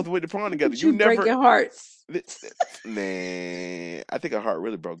thought we were supposed Damn. to went to prom Look together. at You you never, breaking hearts. li- man. I think her heart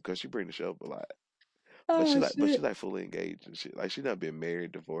really broke because she bring the show up a lot. Oh But she shit. like fully engaged and shit. Like she done been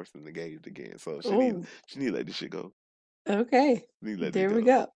married, divorced, and engaged again. So Oh, she need to let this shit go. okay. Need to let it There we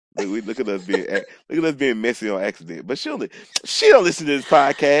go. go. Look at us look at us being messy on accident. But she don't listen to this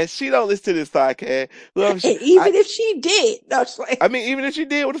podcast. She don't listen to this podcast. Whoever she, And even if she did, no, she's like, I mean, even if she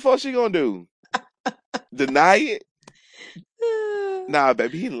did, what the fuck she gonna do? Deny it? Nah,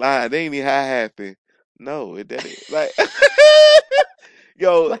 baby, he lying. That ain't even how it happened. No, that ain't like.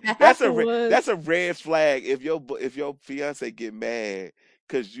 Yo, what happened was, that's a red flag if your fiance get mad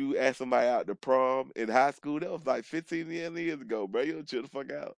because you asked somebody out to prom in high school. That was like 15 years ago, bro. You chill the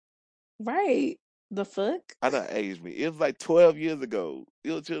fuck out. right? The fuck? I done aged me. It was like 12 years ago.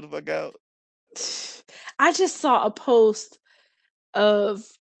 You chill the fuck out. I just saw a post of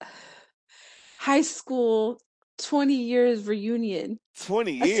high school 20 years reunion.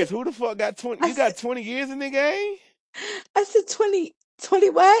 20 I said, years. Who the fuck got 20? I You got said, 20 years in the game? I said 20, 20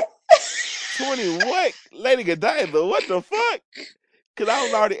 what? 20 what? Lady Godiva, what the fuck? Cause I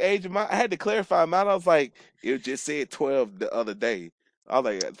was already aging I had to clarify mine. I was like, it just said 12 the other day. I was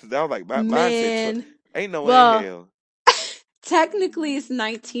like, mine said 12. Man, Ain't no way in well, hell. technically it's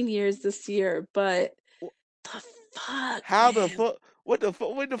 19 years this year, but Wh- the fuck, How the man. fuck? What the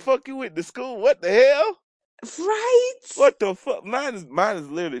fuck? When the fuck you went to school? What the hell? Right? What the fuck? Mine is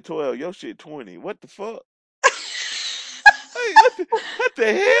literally 12. Your shit 20. What the fuck? Like, what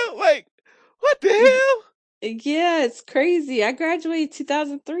the hell? Like, what the hell? Yeah, it's crazy. I graduated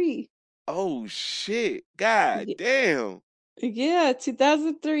 2003. Oh shit. God Y- damn. Yeah,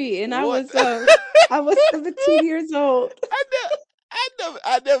 2003, and What? I was 17 years old. I never,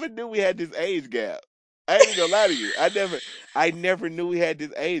 I never knew we had this age gap. I ain't even gonna lie to you. I never knew we had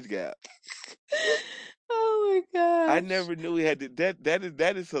this age gap. Oh my I gosh. never knew we had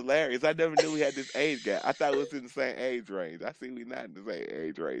that is hilarious. I never knew we had this age gap. I thought it was in the same age range. I see we not in the same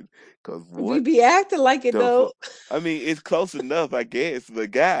age range. Cause We what be acting like it the though. fuck? I mean, it's close enough, I guess.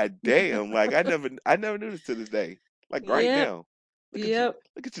 But god damn, like I never knew this to this day. Like right Yep, now, look at you, yep.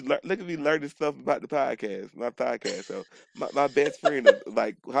 look at me learning stuff about the podcast, my podcast. So my best friend is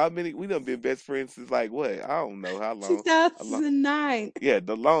like, how many? We done been best friends since like what? I don't know how long. A long, 2009. yeah,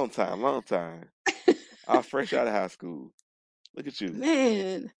 the long time, long time. I was fresh out of high school. Look at you.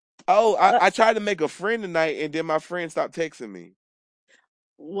 Man. Oh, Uh, I tried to make a friend tonight, and then my friend stopped texting me.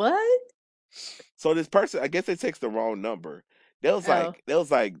 what? So this person, I guess they text the wrong number. Oh, They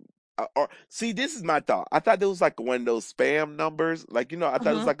was like, or see, this is my thought. I thought it was like one of those spam numbers. Like I thought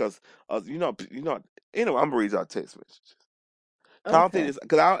it was uh-huh. like you know. Anyway, I'm gonna read y'all text messages. 'Cause I don't think Okay. this,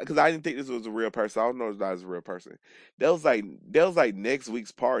 cause I didn't think this was a real person. I don't know if that was a real person. That was like next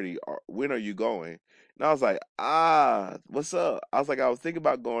week's party. Or when are you going? And I was like, what's up? I was like, I was thinking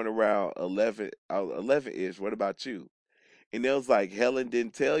about going around 11 ish. What about you? And it was like, Helen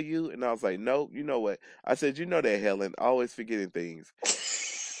didn't tell you? And I was like, no, you know what? I said, you know that, Helen, always forgetting things.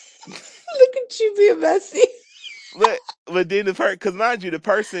 Look at you being messy. But then because mind you, at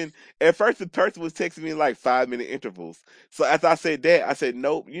first the person was texting me in like 5 minute intervals. So after I said that, I said,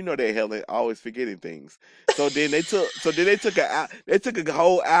 nope, you know that, Helen, always forgetting things. So then they took a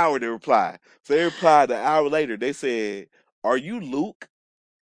whole hour to reply. So they replied an hour later. They said, are you Luke?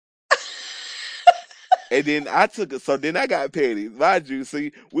 And then so then I got petty. Mind you,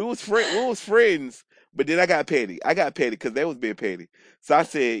 see, we was friends, but then I got petty. I got petty because they was being petty. So I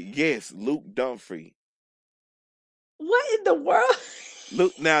said, yes, Luke Dunphy. What in the world?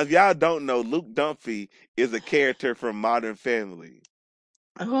 Luke, now if y'all don't know, Luke Dunphy is a character from Modern Family.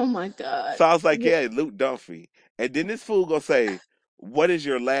 Oh my God. So I was like, yeah, Luke Dunphy. And then this fool gonna say, what is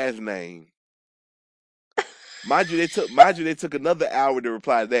your last name? Mind you, they took another hour to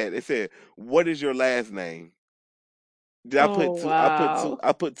reply to that. They said, "What is your last name?" Then Oh wow.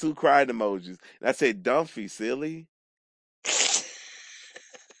 I put two crying emojis. And I said, "Dunphy, silly."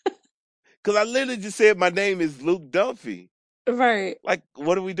 Cause I literally just said my name is Luke Dunphy. Right. Like,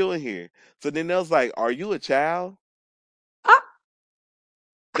 what are we doing here? So then they was like, "Are you a child?" Ah.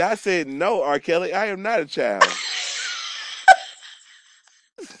 I said, "No, R. Kelly, I am not a child."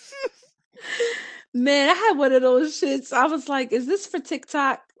 Man, I had one of those shits. I was like, is this for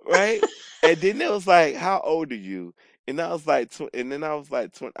TikTok? Right? And then it was like, "How old are you?" And I was like, and then I was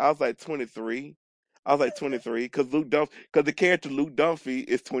like 23. I was like 23 because the character Luke Dunphy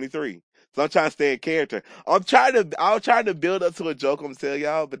is 23. So I'm trying to stay in character. I was trying to build up to a joke I'm gonna tell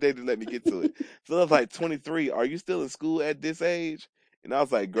y'all, but they didn't let me get to it. So I was like, 23. Are you still in school at this age? And I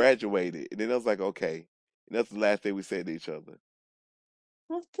was like, graduated. And then I was like, okay. And that's the last thing we said to each other,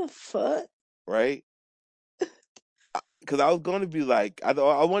 What the fuck? right? Because I was going to be like, I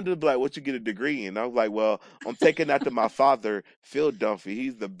wanted to be like, what you get a degree in? I was like, well, I'm taking after my father, Phil Dunphy.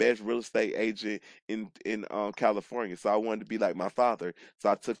 He's the best real estate agent in California. So I wanted to be like my father.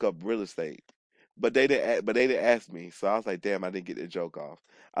 So I took up real estate. But they didn't ask me. So I was like, damn, I didn't get the joke off.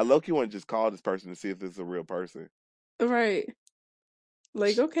 I low-key want to just call this person to see if this is a real person. Right.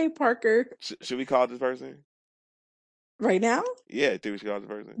 Like, Sh- okay, Parker. should we call this person? Right now? Yeah, I think we should call this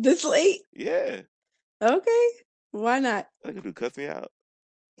person. This late? Yeah, Okay. Why not? they could do cuss me out.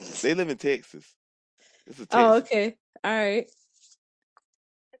 They live in Texas. This is Oh, Texas. okay. All right.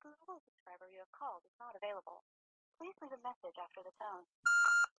 The Google subscriber you have called is not available. Please leave a message after the tone.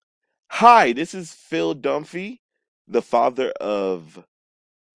 Hi, this is Phil Dunphy, the father of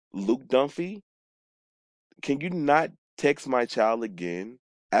Luke Dunphy. Can you not text my child again,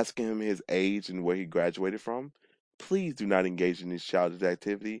 asking him his age and where he graduated from? Please do not engage in this childish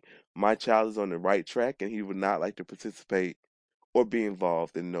activity. My child is on the right track and he would not like to participate or be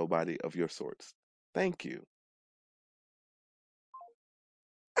involved in nobody of your sorts. Thank you.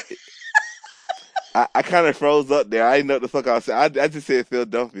 I kind of froze up there. I didn't know what the fuck I was saying. I just said Phil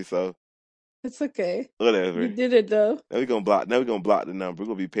Dunphy, so It's okay. You whatever. did it though. Now we're gonna block the number. We're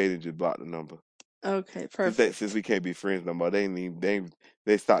gonna be paid and just block the number. Okay, Since perfect. we can't be friends no more,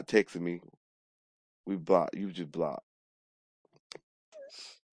 they stopped texting me. We blocked. You just blocked.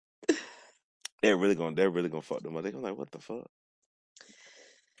 They're really gonna fuck them up. They're gonna like, what the fuck?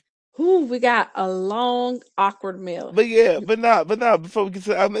 Ooh, we got a long, awkward mail. But yeah, but not before we get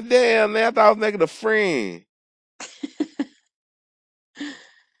to. I mean, damn man, I thought I was making a friend.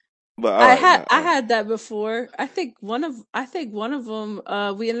 But all right, now, I had that before. I think one of them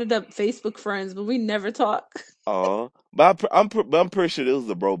we ended up Facebook friends, but we never talk. but but I'm pretty sure it was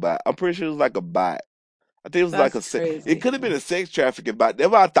a robot. I'm pretty sure it was like a bot. I think it was like That's it crazy. could have been a sex trafficking bot.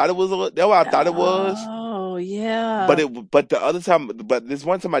 That's what I thought it was. That's what I thought it was. Oh, yeah. But the other time, but this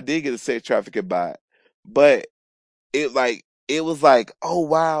one time I did get a sex trafficking bot. But it was like, oh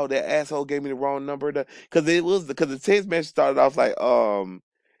wow, that asshole gave me the wrong number. Because the text message started off like,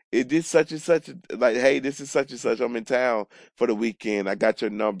 it did such and such, like, hey, this is such and such. I'm in town for the weekend. I got your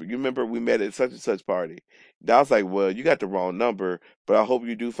number. You remember we met at such and such party? And I was like, well, you got the wrong number, but I hope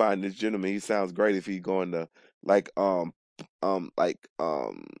you do find this gentleman. He sounds great if he's going to like um like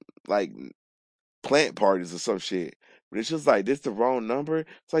um like plant parties or some shit. But it's just like this the wrong number.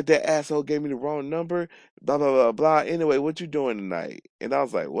 It's like that asshole gave me the wrong number. Blah blah blah blah. Anyway, what you doing tonight? And I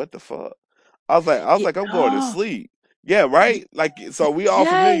was like, what the fuck? I was Yeah. like, I'm going to Oh, sleep. Yeah, y- right. Like, so we all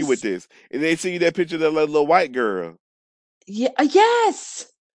familiar with yes. this. And they see that picture of that little white girl. Yeah,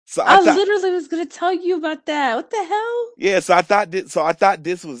 yes. So I I thought, literally was gonna tell you about that. What the hell? yeah. So I thought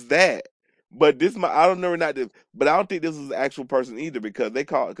this was that. But I don't know not this, but I don't think this was the actual person either because they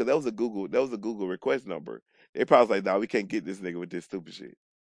called because that was a Google request number. They probably was like, nah, we can't get this nigga with this stupid shit.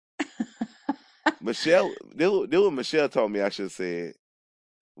 This what Michelle told me I should have said.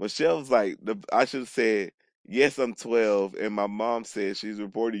 Michelle was like, I should have said, yes, I'm 12, and my mom said she's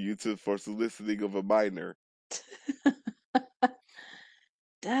reporting you to for soliciting of a minor.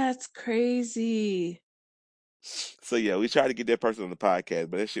 That's crazy. So yeah, we tried to get that person on the podcast,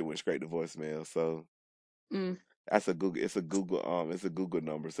 but that shit went straight to voicemail. So Mm, that's a Google. It's a Google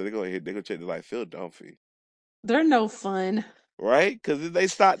number. So they're gonna check the like Phil Dunphy, they're no fun. right? Because if they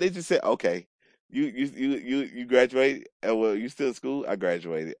stopped, they just said, okay, you graduated. Well, you still in school? I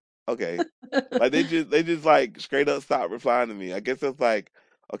graduated. Okay. Like they just like straight up stopped replying to me. I guess it's like,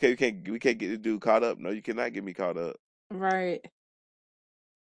 okay, we can't get the dude caught up. No, you cannot get me caught up. Right.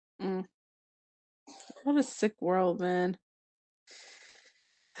 Mm, what a sick world, man.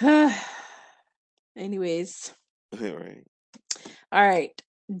 Anyways, Right. all right.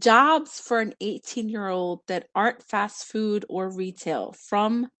 Jobs for an 18-year-old that aren't fast food or retail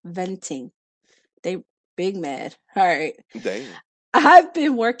from venting. They big mad. All right. Damn. I've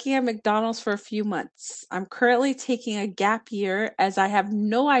been working at McDonald's for a few months. I'm currently taking a gap year as I have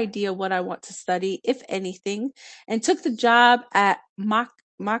no idea what I want to study, if anything, and took the job at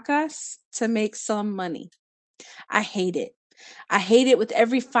Macas to make some money. I hate it. I hate it with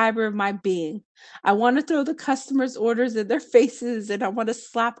every fiber of my being. I want to throw the customers' orders in their faces and I want to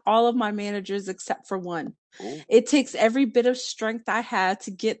slap all of my managers except for one. Ooh. It takes every bit of strength I have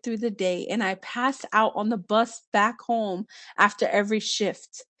to get through the day, and I pass out on the bus back home after every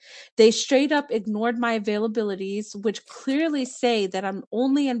shift. They straight up ignored my availabilities, which clearly say that I'm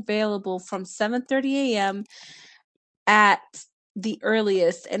only available from 7:30 a.m. at the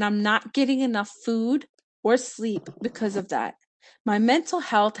earliest, and I'm not getting enough food or sleep because of that. My mental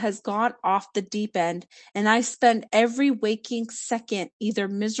health has gone off the deep end, and I spend every waking second either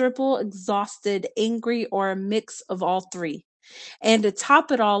miserable, exhausted, angry, or a mix of all three. And to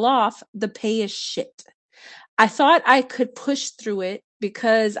top it all off, the pay is shit. I thought I could push through it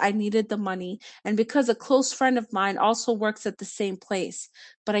because I needed the money and because a close friend of mine also works at the same place.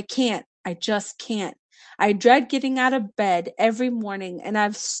 But I can't. I just can't. I dread getting out of bed every morning and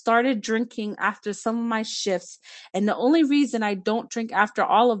I've started drinking after some of my shifts. And the only reason I don't drink after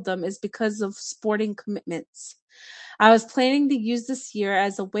all of them is because of sporting commitments. I was planning to use this year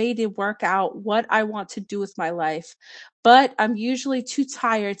as a way to work out what I want to do with my life, but I'm usually too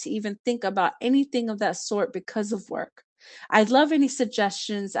tired to even think about anything of that sort because of work. I'd love any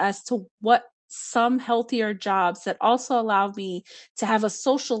suggestions as to what some healthier jobs that also allow me to have a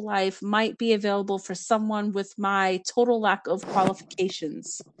social life might be available for someone with my total lack of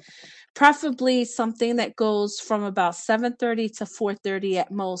qualifications. Preferably something that goes from about 7:30 to 4:30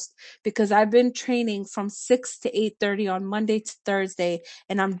 at most because I've been training from 6 to 8:30 on Monday to Thursday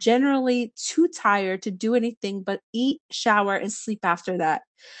and I'm generally too tired to do anything but eat, shower and sleep after that.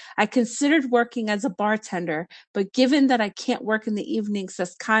 I considered working as a bartender, but given that I can't work in the evenings,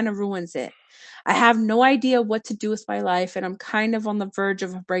 this kind of ruins it. I have no idea what to do with my life and I'm kind of on the verge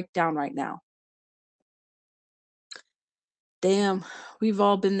of a breakdown right now. Damn, we've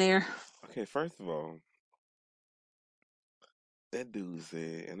all been there. Okay, first of all, that dude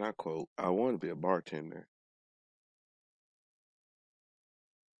said, and I quote, "I want to be a bartender."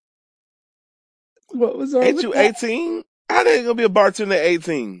 What was wrong Ain't with you that? 18? How they gonna be a bartender at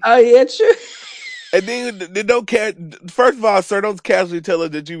 18? Oh yeah, true. And then they don't care. First of all, sir, don't casually tell her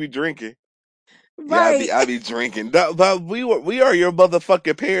that you be drinking. Yeah, Right. I be drinking. But we are your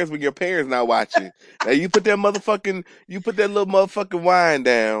motherfucking parents when your parents not watching. Now you put that little motherfucking wine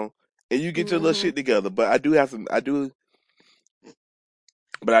down and you get your little Mhm. shit together. But I do have some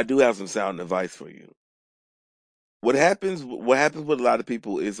sound advice for you. What happens with a lot of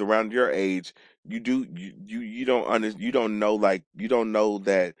people is around your age, you don't know, like, you don't know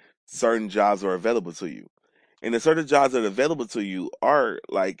that certain jobs are available to you. And the certain jobs that are available to you are,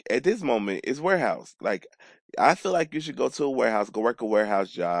 like, at this moment, is warehouse. Like, I feel like you should go to a warehouse, go work a warehouse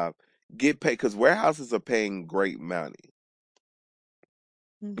job, get paid, because warehouses are paying great money.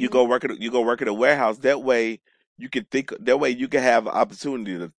 Mhm. You go work at a warehouse. That way you can have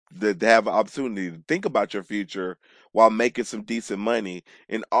opportunity to have an opportunity to think about your future while making some decent money,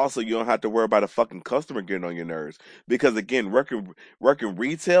 and also you don't have to worry about a fucking customer getting on your nerves. Because again, working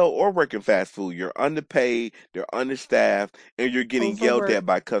retail or working fast food, you're underpaid, they're understaffed, and you're getting yelled Overwork. at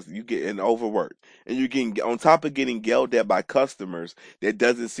by customers. You getting overworked, and you're getting, on top of getting yelled at by customers that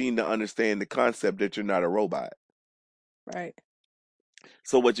doesn't seem to understand the concept that you're not a robot. Right.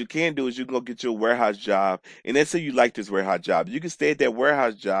 So what you can do is you can go get your warehouse job, and let's say you like this warehouse job. You can stay at that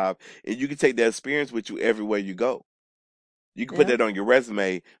warehouse job, and you can take that experience with you everywhere you go. You can put Yeah. that on your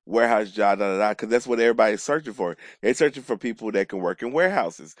resume, warehouse job, da da da, because that's what everybody's searching for. They're searching for people that can work in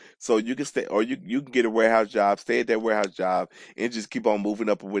warehouses. So you can stay, or you can get a warehouse job, stay at that warehouse job, and just keep on moving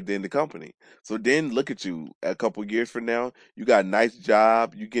up within the company. So then look at you, a couple years from now, you got a nice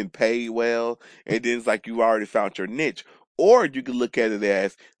job, you getting paid well, and then it's like you already found your niche. Or you can look at it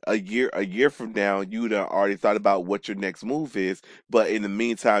as a year from now, you'd already thought about what your next move is, but in the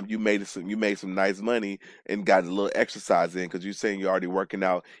meantime, you made some nice money and got a little exercise in, because you're saying you're already working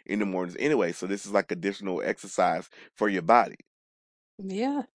out in the mornings anyway. So this is like additional exercise for your body.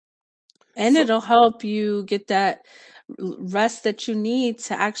 Yeah. And So it'll help you get that rest that you need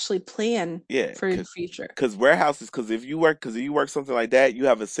to actually plan yeah, for the future. because warehouses, because if you work something like that, you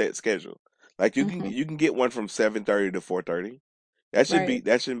have a set schedule. Like Mhm. you can get one from 7:30 to 4:30. Right.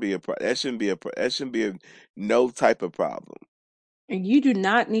 That shouldn't be a no type of problem. And you do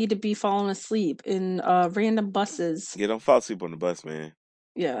not need to be falling asleep in random buses. Yeah, don't fall asleep on the bus, man.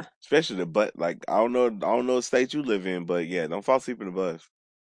 Yeah. especially the but. Like I don't know what state you live in, but yeah, don't fall asleep in the bus.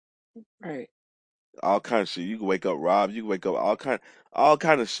 Right. All kind of shit. You can wake up robbed. You can wake up all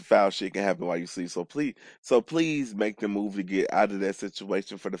kind of foul shit can happen while you sleep. So please make the move to get out of that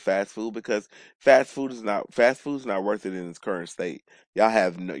situation for the fast food because fast food is not worth it in its current state.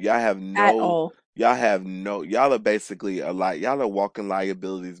 At all. Y'all are basically y'all are walking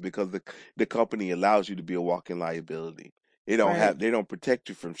liabilities because the company allows you to be a walking liability. Right. They don't protect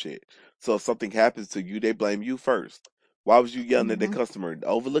you from shit. So if something happens to you, they blame you first. Why was you yelling at the Hmm. customer,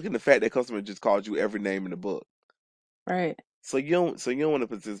 overlooking the fact that customer just called you every name in the book? Right. So you don't want to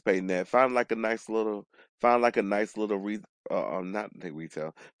participate in that. Find like a nice little not take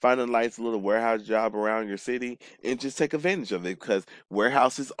retail. Find a nice little warehouse job around your city and just take advantage of it because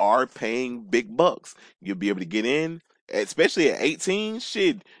warehouses are paying big bucks. You'll be able to get in, especially at 18.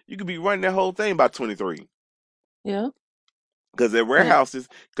 Shit, you could be running that whole thing by 23. Yeah. Because their And warehouses,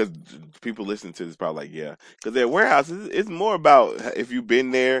 because people listening to this probably like, yeah, because their warehouses, it's more about if you've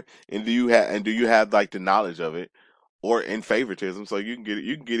been there and do you have like the knowledge of it, or in favoritism, so you can get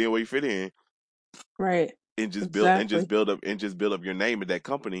in where you fit in right. and just build and just Exactly. build up and just build up your name at that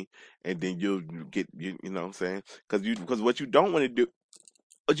company, and then you'll get you know what I'm saying? Because what you don't want to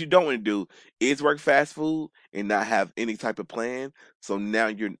do is work fast food and not have any type of plan. So now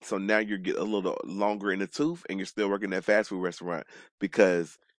you're get a little longer in the tooth, and you're still working that fast food restaurant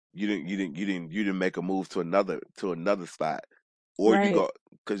because you didn't make a move to another spot, or you Right. go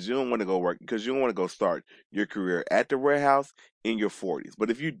because you don't want to go work because you don't want to go start your career at the warehouse in your 40s. But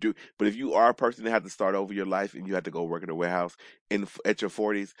if you are a person that has to start over your life and you have to go work at a warehouse at your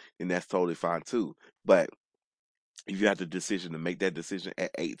 40s, then that's totally fine too. But if you have the decision to make that decision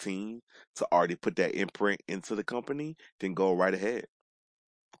at 18 to already put that imprint into the company, then go right ahead.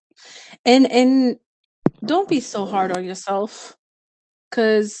 And don't be so hard on yourself,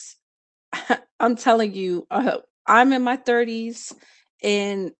 cuz I'm telling you, I'm in my 30s,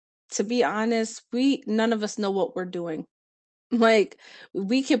 and to be honest, we none of us know what we're doing. Like,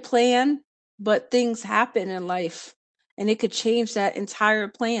 we could plan, but things happen in life and it could change that entire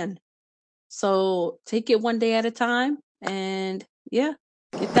plan. So take it one day at a time, and yeah,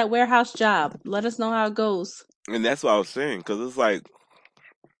 get that warehouse job. Let us know how it goes. And that's what I was saying, because it's like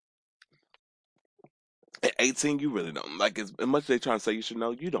at 18, you really don't. Like, as much as they trying to say you should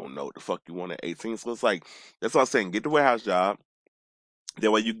know, you don't know what the fuck you want at 18. So it's like, that's what I'm saying. Get the warehouse job.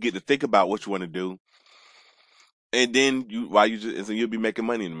 That way you get to think about what you want to do. And then you'll be making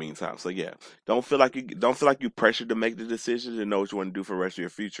money in the meantime. So yeah, don't feel like you pressured to make the decision and know what you want to do for the rest of your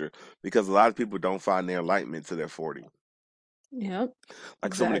future because a lot of people don't find their enlightenment to their 40. Yep,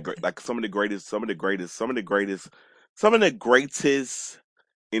 Like some of the great, exactly. like some of the greatest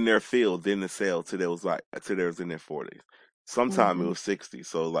in their field didn't sell till they was in their 40s. Sometime it Hmm. was 60.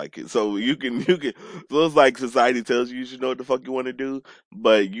 So so it's like society tells you should know what the fuck you want to do,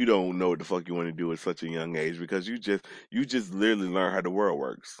 but you don't know what the fuck you want to do at such a young age because you just literally learn how the world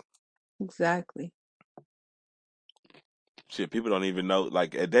works. Exactly. Shit, people don't even know.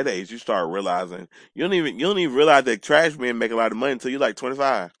 Like at that age, you start realizing you don't even realize that trash men make a lot of money until you're like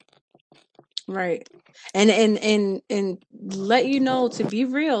 25. Right. And let you know, to be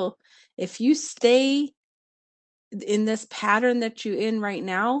real, if you stay in this pattern that you're in right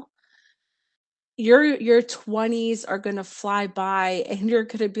now, your 20s are going to fly by and you're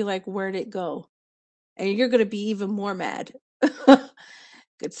going to be like, where'd it go? And you're going to be even more mad.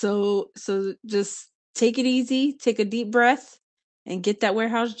 So just take it easy, take a deep breath, and get that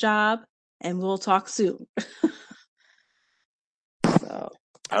warehouse job, and we'll talk soon. So,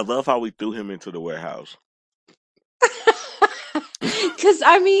 I love how we threw him into the warehouse. because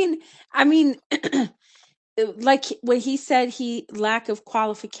I mean, like when he said he lack of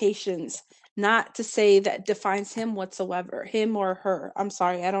qualifications, not to say that defines him whatsoever, him or her. I'm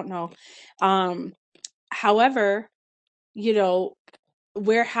sorry, I don't know. Um, However, you know,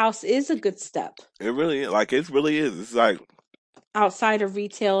 warehouse is a good step It really is. It's like outside of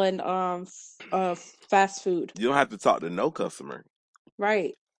retail and fast food. you don't have to talk to no customer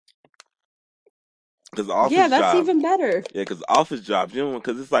Right. because Yeah, office that's job. even better. Yeah, because office jobs, you know,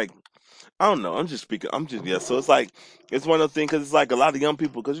 because it's like I don't know. I'm just speaking. I'm just yeah. So it's like it's one of those things because it's like a lot of young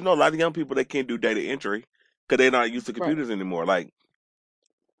people because a lot of young people they can't do data entry because they're not used to Right. computers anymore. Like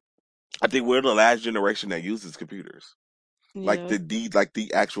I think we're the last generation that uses computers, like Yeah. the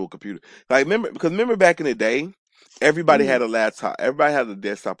actual computer. Like remember back in the day, everybody Hmm. had a laptop. Everybody had a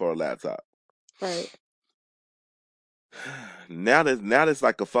desktop or a laptop. Right. Now there's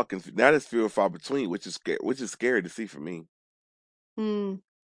like a fucking now there's few and far between, which is scary to see for me. Hmm.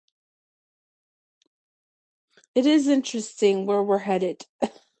 It is interesting where we're headed.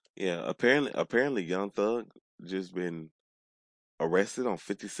 Yeah, apparently Young Thug just been arrested on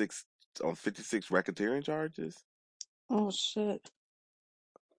 56 racketeering charges. Oh shit.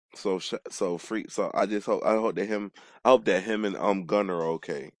 So free. So I hope that him and Gunner are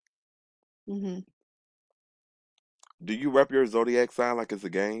okay. Hmm. Do you rep your zodiac sign like it's a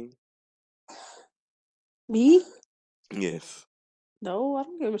game? Me? Yes, No, I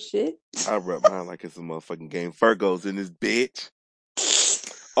don't give a shit. I rep mine like it's a motherfucking game. Virgo's in this bitch.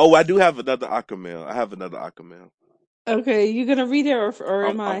 Oh, I do have another Aquamel. I have another Aquamel. Okay, you gonna read it or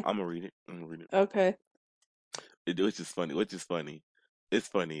am I? I'm gonna read it. I'm gonna read it. Okay. Which is funny. Which is funny. It's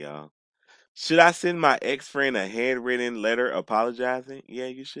funny, y'all. Should I send my ex friend a handwritten letter apologizing? Yeah,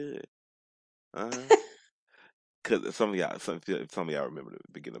 you should. Uh huh. Because some of y'all remember the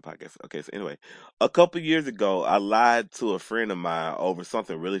beginning of the podcast. Okay, so anyway, a couple years ago, I lied to a friend of mine over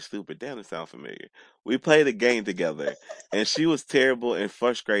something really stupid. Damn, it sounds familiar. We played a game together, and she was terrible and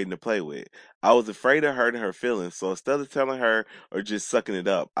frustrating to play with. I was afraid of hurting her feelings, so instead of telling her or just sucking it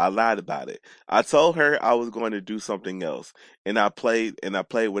up, I lied about it. I told her I was going to do something else, and I played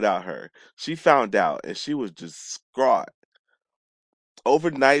without her. She found out, and she was distraught.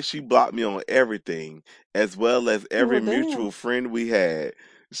 Overnight, she blocked me on everything, as well as every Well, damn. mutual friend we had.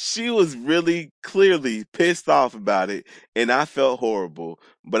 She was really clearly pissed off about it, and I felt horrible.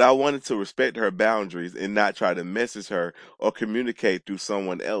 But I wanted to respect her boundaries and not try to message her or communicate through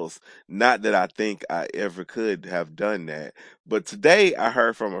someone else. Not that I think I ever could have done that. But today, I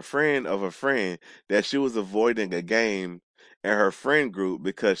heard from a friend of a friend that she was avoiding a game in her friend group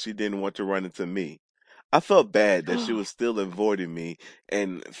because she didn't want to run into me. I felt bad that she was still avoiding me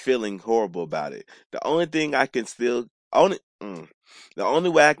and feeling horrible about it. The only thing I can still only the only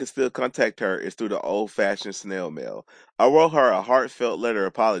way I can still contact her is through the old-fashioned snail mail. I wrote her a heartfelt letter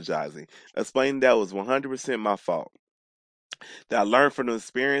apologizing, explaining that it was 100% my fault. That I learned from the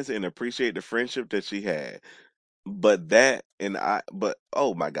experience and appreciate the friendship that she had. But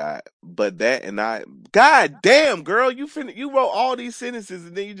oh my God, God damn, girl, you wrote all these sentences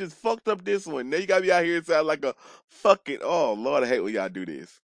and then you just fucked up this one. Now you got me out here and sound like a fucking, oh Lord, I hate when y'all do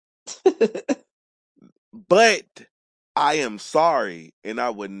this. But I am sorry and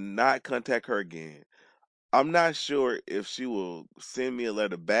I would not contact her again. I'm not sure if she will send me a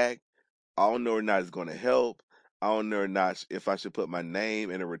letter back. I don't know or not it's going to help. I don't know or not if I should put my name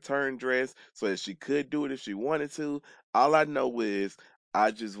in a return dress so that she could do it if she wanted to. All I know is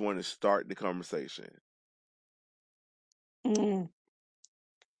I just want to start the conversation. Mm.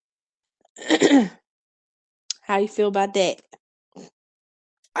 How you feel about that?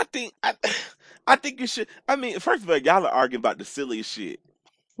 I think I, I think you should. I mean, first of all, y'all are arguing about the silliest shit.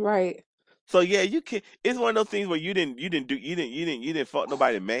 Right. So yeah, you can. It's one of those things where you didn't fuck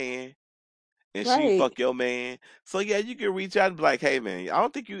nobody, man. And she Right. fuck your man. So yeah, you can reach out and be like, hey man, I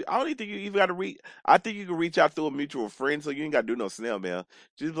don't even think you even gotta reach I think you can reach out through a mutual friend so you ain't gotta do no snail mail.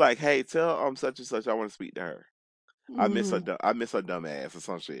 Just be like, hey, tell such and such I wanna speak to her. Hmm. I miss her dumb ass or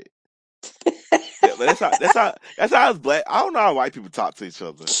some shit. But that's how it's black. I don't know how white people talk to each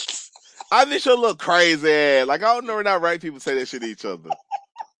other. I miss your little crazy ass. Like I don't know how white people say that shit to each other.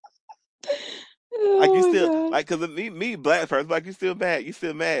 Like you Oh my still god. like cause of me black person, like you still mad. You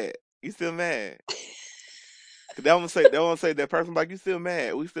still mad. You still mad. Cause they want to say that person like you still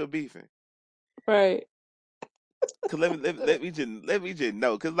mad. We still beefing. Right. Cause let me just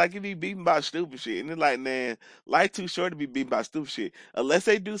know. Cause like you be beating about stupid shit, and it's like man, life too short to be beating about stupid shit. Unless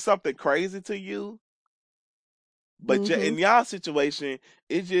they do something crazy to you. But Hmm. in y'all situation,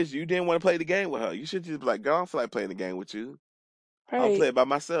 it's just you didn't want to play the game with her. You should just be like, girl, I don't feel like playing the game with you. I'll play Right. it by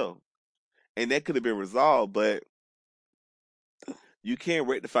myself, and that could have been resolved. But you can't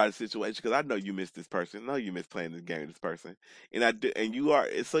rectify the situation because I know you miss this person. I know you miss playing this game with this person, and I do, and you are.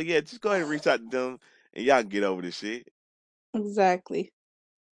 So yeah, just go ahead and reach out to them, and y'all can get over this shit. Exactly.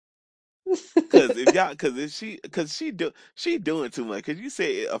 Cause if y'all, cause she doing too much. Cause you said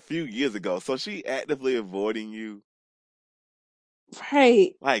it a few years ago, so she actively avoiding you.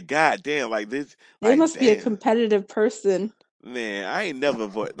 Right. Like goddamn, like this, They like must be a damn, competitive person. man. I ain't never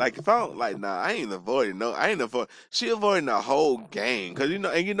avoid. Like if I don't like, nah, I ain't avoiding. No, I ain't avoid. She avoiding the whole game, cause she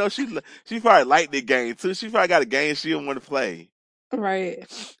probably like the game too. She probably got a game she don't want to play. Right.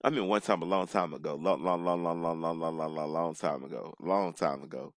 I mean, one time, a long time ago, long time ago, long time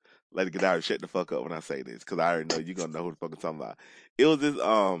ago. Let it get out. Shut the fuck up when I say this, because I already know you gonna know who the fuck I'm talking about. It was this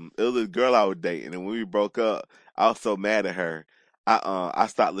girl I was dating, and when we broke up, I was so mad at her. I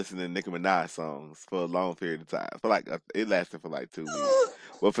stopped listening to Nicki Minaj songs for a long period of time. For like, it lasted for like 2 weeks.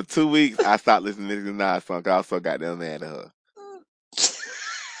 Well, for 2 weeks, I stopped listening to Nicki Minaj songs. 'Cause I was so goddamn mad at her.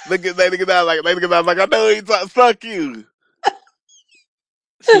 Look at Lady Godiva like I know he talk. Fuck you.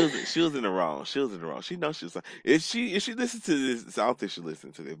 She was in the wrong. She was in the wrong. She knows she was. If she listened to this, I don't think she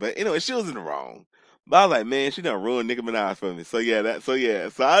listened to this. But anyway, she was in the wrong. But I was like, man, she done ruined Nicki Minaj for me. So yeah.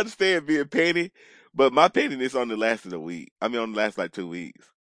 So I understand being petty, but my pettiness only lasted a week. I mean, only lasted like 2 weeks.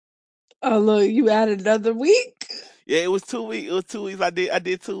 Oh look, you added another week. Yeah, it was 2 weeks. It was 2 weeks. I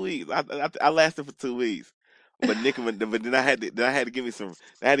did 2 weeks. I lasted for 2 weeks. But but then I had to give me some.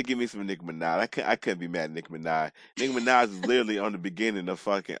 I had to give me some Nicki Minaj. I couldn't be mad at Nicki Minaj. Nicki Minaj is literally on the beginning of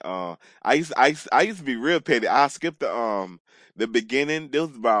fucking. I used to be real petty. I skipped the beginning. This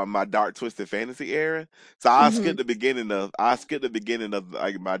was about my dark twisted fantasy era. So Hmm. I skipped the beginning of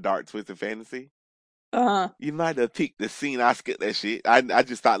like my dark twisted fantasy. Uh-huh. You might have peeked the scene. I skipped that shit. I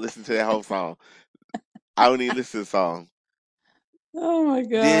just stopped listening to that whole song. I don't even listen to the song. Oh my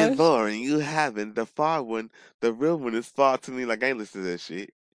Dear gosh. Lauren, you haven't. The far one, the real one is far to me. Like I ain't listen to that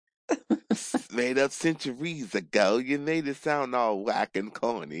shit. Made up centuries ago. You made it sound all whack and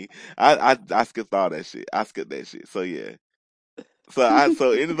corny. I skipped all that shit. I skipped that shit. So yeah.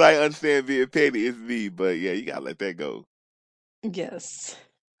 So anybody understand being petty is me. But yeah, you gotta let that go. Yes.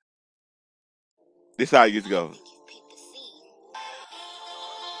 This how it used to go.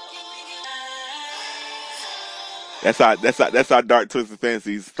 That's how dark twisted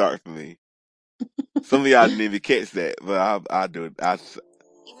fantasies start for me. Some of y'all didn't even catch that, but I'll do it.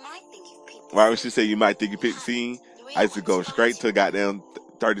 Right when she said you might think you picked the scene, I used to go straight to goddamn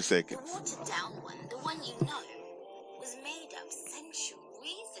 30 seconds. The one you know was made up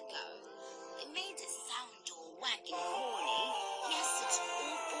centuries ago. It made it sound all whack and corny. Yes, it's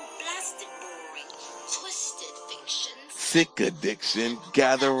awful, blasted, boring, twisted fictions. Sick addiction,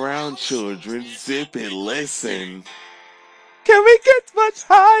 gather round children, sip and listen. Can we get much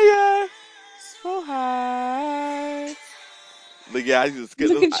higher? So high. But yeah, I used to skip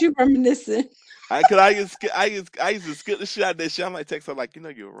Look the, at you reminiscing. cause I used to skip the shit out of that shit. I might text her like, you know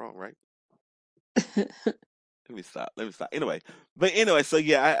you're wrong, right? Let me stop. Let me stop. Anyway, so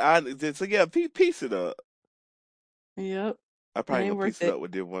yeah, so yeah, piece it up. Yep. I It probably ain't gonna worth piece it it. up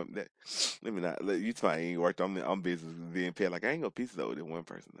with this one. Let me not. You tell me I ain't worked. I'm busy being paid. Like I ain't gonna piece it up with this one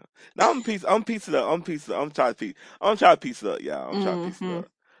person though. Now I'm piece it up. I'm piece it up. I'm trying to piece it up, y'all. I'm trying to piece it Hmm. up.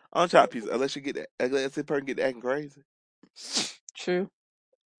 I'm trying to piece it up. Unless you get that. Unless that person get to acting crazy. True.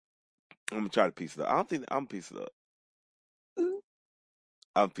 I'm gonna try to piece it up. I don't think I'm piece it up.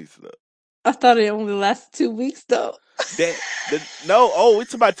 I'm piece it up. I thought it only lasted 2 weeks though. That the no. Oh, we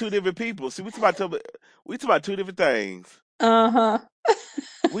talking about two different people. See, we talking about two different things. Uh-huh.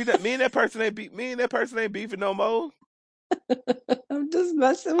 Me and that person ain't me and that person ain't beefing no more. I'm just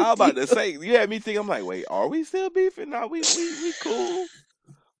messing I was with you. about to say, you had me think. I'm like, wait, are we still beefing? No, we cool.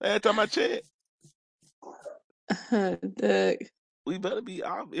 Last time I checked, Doug. we better be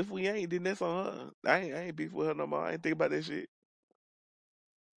off. If we ain't, then that's on her. I ain't beef with her no more. I ain't think about that shit.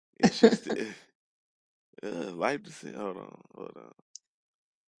 Yeah, she's still life to see. Hold on.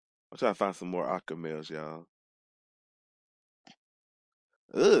 I'm trying to find some more aqua males, y'all.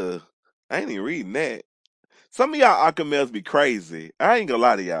 Ugh, I ain't even reading that. Some of y'all aqua males be crazy. I ain't gonna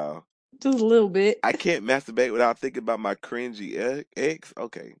lie to y'all. Just a little bit. I can't masturbate without thinking about my cringy ex.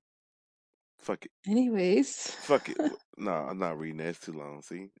 Okay, fuck it. Anyways. Fuck it. No, I'm not reading that. It's too long.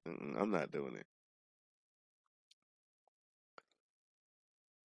 See, I'm not doing it.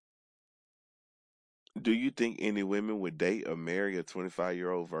 Do you think any women would date or marry a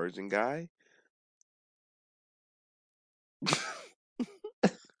 25-year-old virgin guy?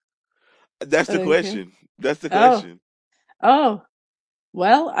 That's the Okay. question. That's the Oh. question. Oh.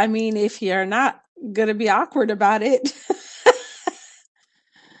 Well, I mean, if you're not gonna be awkward about it,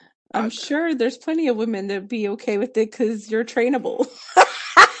 I'm I, sure there's plenty of women that'd be okay with it because you're trainable.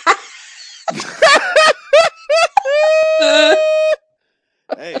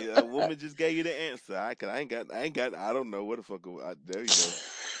 hey, a woman just gave you the answer. I ain't got. I don't know what the fuck. There you go.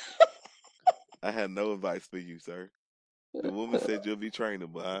 I had no advice for you, sir. The woman said you'll be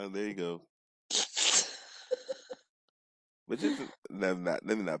trainable. There you go. But just let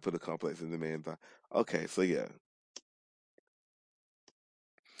me not put a complex in the man. Okay, so yeah,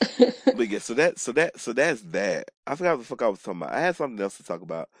 but yeah, so that's that. I forgot what the fuck I was talking about. I had something else to talk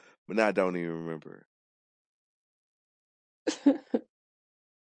about, but now I don't even remember.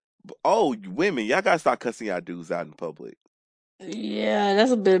 Oh, women, y'all gotta start cussing y'all dudes out in public. Yeah,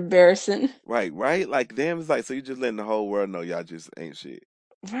 that's a bit embarrassing. Right? Like, damn, it's like, so you just letting the whole world know y'all just ain't shit.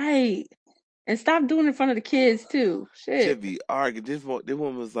 Right. And stop doing it in front of the kids too. Shit. Just be arguing. This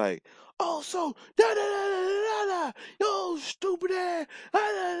woman was like, oh, so, da da da da da da, yo, stupid ass, da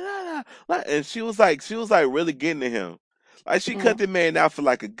da da da. Like, and she was like really getting to him. Like she cut the man out for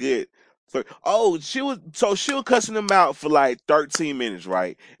like a good. She was cussing him out for like 13 minutes,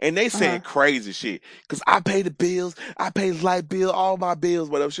 right? And they saying Uh-huh. crazy shit. Cause I pay the bills, I pay the light bill, all my bills,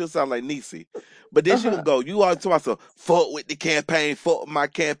 whatever. She'll sound like Niecy. But then she gonna Uh-huh. go, you always talking about some fuck with the campaign, fuck with my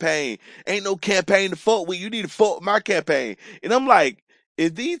campaign. Ain't no campaign to fuck with. You need to fuck with my campaign. And I'm like,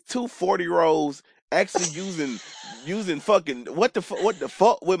 is these two 40-year-olds actually using fucking what the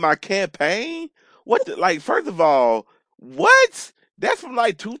fuck with my campaign? What the, like, first of all, what? That's from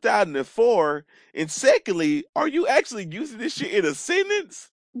like 2004. And secondly, are you actually using this shit in a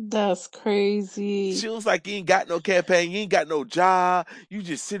sentence? That's crazy. She was like, you ain't got no campaign, you ain't got no job, you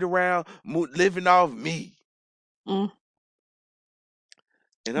just sit around living off me. Mm.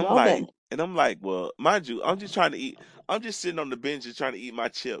 And I'm Well like, then. well, mind you, I'm just trying to eat. I'm just sitting on the bench just trying to eat my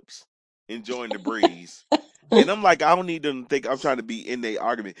chips, enjoying the breeze. And I'm like, I don't need them to think I'm trying to be in their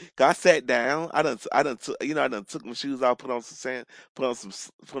argument. 'Cause I sat down, I done took my shoes off, put on some sand, put on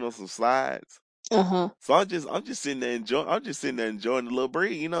some slides. Uh-huh. So I'm just sitting there enjoying the little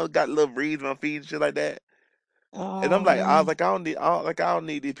breeze. Got a little breeze on my feet and shit like that. And I'm Oh like, man. I don't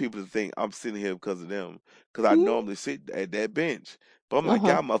need these people to think I'm sitting here because of them, because I Hmm? normally sit at that bench. But I'm like, Uh-huh.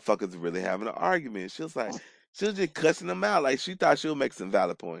 y'all motherfuckers are really having an argument. She was just cussing them out, like she thought she would make some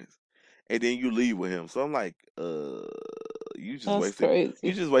valid points, and then you leave with him. So I'm like, That's crazy.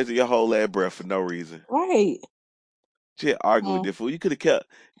 you just wasted your whole ass breath for no reason. Right. She had arguing with Mm. this fool.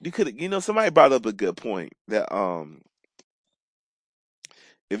 Somebody brought up a good point that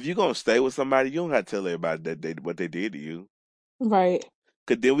if you're gonna stay with somebody, you don't have to tell everybody that what they did to you. Right.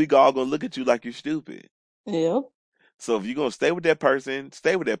 Cause then we all gonna look at you like you're stupid. Yep. So if you're gonna stay with that person,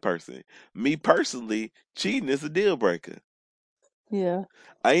 stay with that person. Me personally, cheating is a deal breaker. Yeah.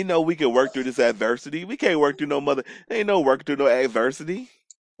 I ain't know we can work through this adversity. We can't work through no mother. Ain't no work through no adversity.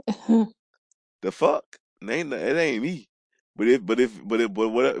 The fuck? It ain't me. But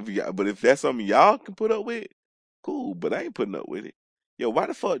if that's something y'all can put up with, cool. But I ain't putting up with it. Yo, why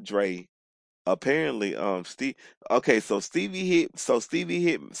the fuck Dre? Apparently, Steve. Okay, so Stevie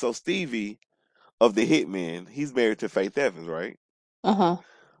of the Hitman, he's married to Faith Evans, right? Uh-huh.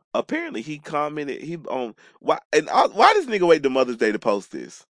 Apparently, he commented why does nigga wait to Mother's Day to post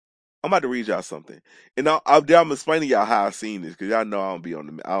this? I'm about to read y'all something, and I'm explaining y'all how I seen this because y'all know I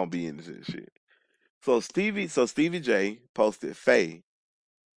don't be in this shit. So Stevie J posted, Faye,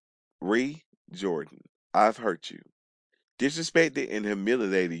 Jordan, I've hurt you, disrespected and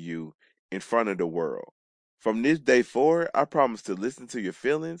humiliated you in front of the world. From this day forward, I promise to listen to your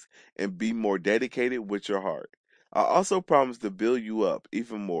feelings and be more dedicated with your heart. I also promise to build you up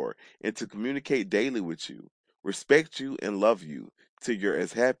even more and to communicate daily with you, respect you, and love you till you're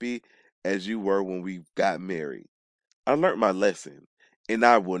as happy as you were when we got married. I learned my lesson, and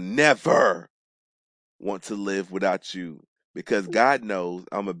I will never want to live without you because God knows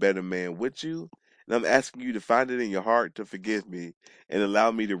I'm a better man with you. And I'm asking you to find it in your heart to forgive me and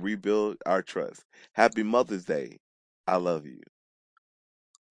allow me to rebuild our trust. Happy Mother's Day. I love you.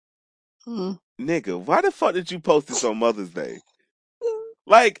 Mm. Nigga, why the fuck did you post this on Mother's Day?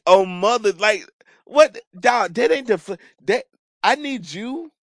 Like, on like, what? Dog, that ain't that. I need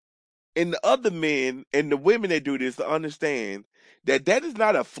you and the other men and the women that do this to understand that that is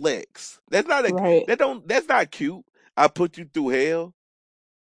not a flex. Right. That's not cute. I put you through hell.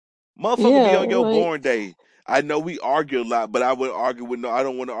 Motherfucker be Yeah, on your like born day. I know we argue a lot, but I wouldn't argue with I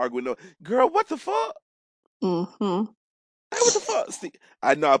don't want to argue with no girl. What the fuck? mm-hmm. Like, what the fuck? See,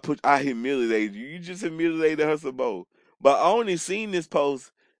 I know I humiliated you. You just humiliated her some more. But I only seen this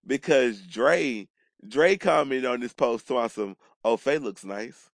post because Dre commented on this post to some, oh, Faye looks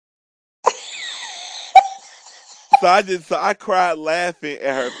nice. So I cried laughing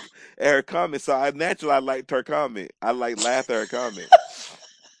at her comment. So I liked her comment. I like laughed at her comment.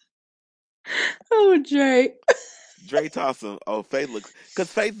 Oh, Drake. Dre Thompson. Oh,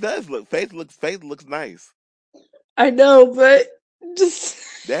 because Faith looks nice. I know, but just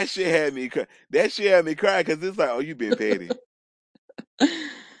That shit had me cry because it's like, oh, you been petty.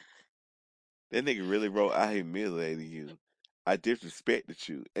 That nigga really wrote, I humiliated you. I disrespected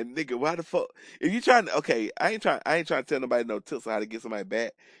you. And nigga, why the fuck? If you trying to, okay, I ain't trying to tell nobody no tips on how to get somebody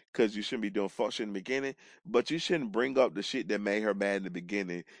back because you shouldn't be doing fuck shit in the beginning, but you shouldn't bring up the shit that made her mad in the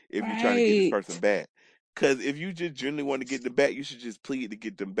beginning if you're trying to get this person right. back. Because if you just genuinely want to get them back, you should just plead to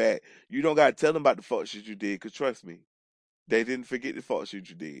get them back. You don't got to tell them about the fuck shit you did because trust me, they didn't forget the fuck shit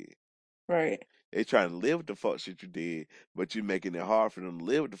you did. Right. They trying to live with the fuck shit you did, but you making it hard for them to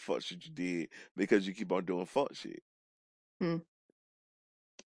live with the fuck shit you did because you keep on doing fuck shit. Hmm.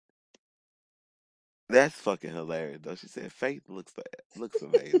 That's fucking hilarious though. She said Faith looks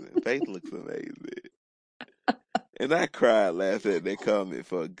amazing. Faith looks amazing. And I cried laughing at that comment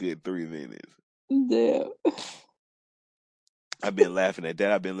for a good 3 minutes. Damn. I've been laughing at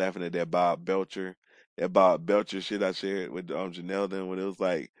that. I've been laughing at that Bob Belcher shit I shared with Janelle then when it was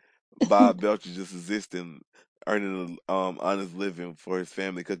like Bob Belcher just existing, earning an honest living for his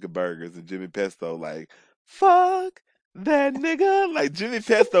family, cooking burgers, and Jimmy Pesto like fuck that nigga. Like Jimmy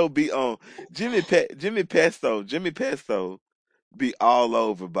Pesto be all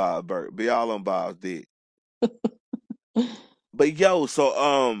over be all on Bob's dick. But yo,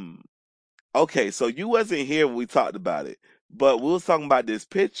 so okay, so you wasn't here when we talked about it, but we was talking about this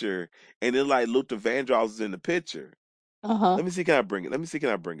picture, and then like Luther Vandross was in the picture. Uh-huh. Let me see, can I bring it? Let me see, can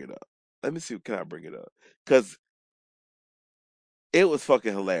I bring it up? Let me see, can I bring it up? Cause it was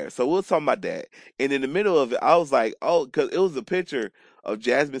fucking hilarious. So we was talking about that, and in the middle of it, I was like, oh, cause it was a picture of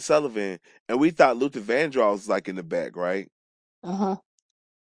Jasmine Sullivan, and we thought Luther Vandross was like in the back, right? Uh-huh.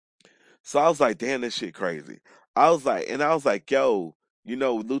 So I was like, damn, this shit crazy. I was like, yo,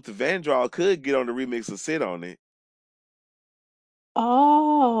 Luther Vandross could get on the remix and sit on it.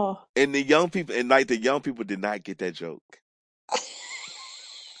 Oh. And the young people did not get that joke.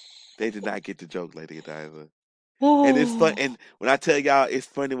 They did not get the joke, Lady Godiva. And it's fun. And when I tell y'all, it's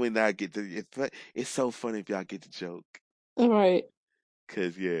funny when I get the. It's so funny if y'all get the joke. All right.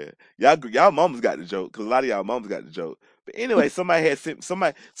 Cause yeah, y'all mamas got the joke. Cause a lot of y'all mamas got the joke. But anyway, somebody had sent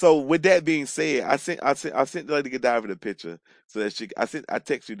somebody. So with that being said, I sent Lady Godiva the picture so that I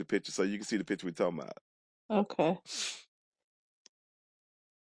text you the picture so you can see the picture we're talking about. Okay.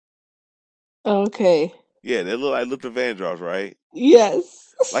 Okay. Yeah, they look like Luther Vandross, right?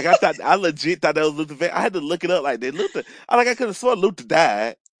 Yes. Like I legit thought that was Luther Vandross. I had to look it up. Like I could have sworn Luther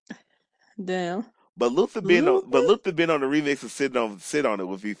died. Damn. But Luther been on the remix and sit on it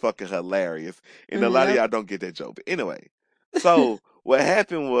would be fucking hilarious. And a lot of Yep. y'all don't get that joke. But anyway, so what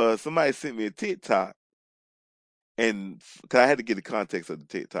happened was somebody sent me a TikTok, and cause I had to get the context of the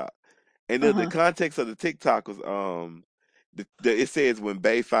TikTok, and the Uh-huh. context of the TikTok was it says when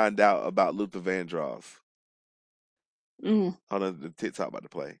Bay find out about Luther Vandross. Mm. Hold on, the TikTok about to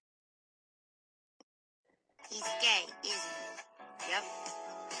play. He's gay, isn't he? Yep.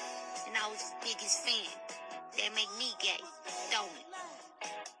 And I was his biggest fan. That make me gay, don't it?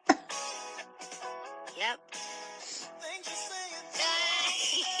 Yep.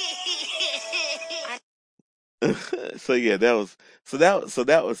 So yeah, that was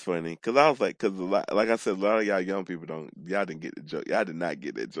funny because I was like like I said, a lot of y'all young people y'all didn't get the joke. Y'all did not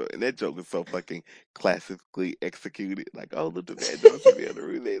get that joke, and that joke was so fucking classically executed. Like, oh, Luther Vandross should be on the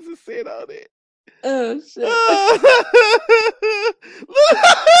remix and said all that. Oh shit. I'm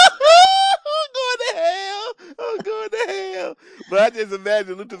going to hell. I'm going to hell. But I just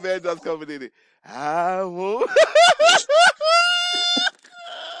imagine Luther Vandross coming in it. I won't.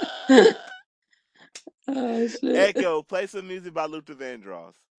 Oh shit. Echo, play some music by Luther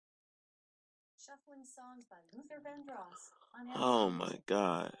Vandross. Shuffling songs by Luther Vandross on Oh Amazon my Music.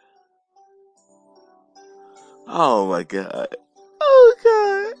 god. Oh my god. Oh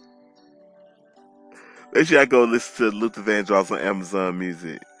god. Make sure I go listen to Luther Vandross on Amazon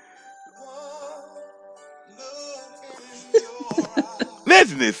Music.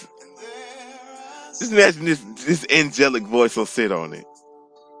 Imagine this. Just imagine this angelic voice will sit on it.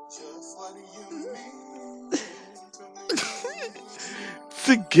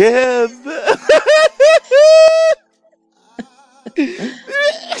 Together.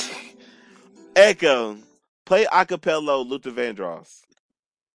 Echo, play acapella Luther Vandross.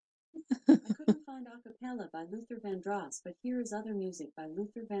 I couldn't find Acapella by Luther Vandross, but here is other music by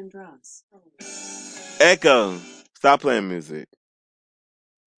Luther Vandross. Echo, stop playing music.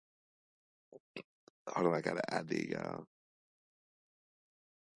 Hold on, I got an idea, y'all.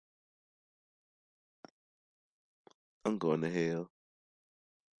 I'm going to hell.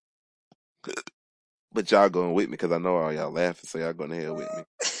 But y'all going with me because I know all y'all laughing, so y'all going to hell with me.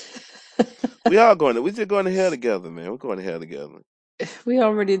 We just going to hell together, man. We're going to hell together. We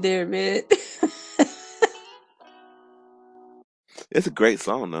already there, man. It's a great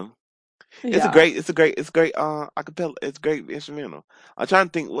song though. Yeah. It's a great acapella. It's great instrumental. I'm trying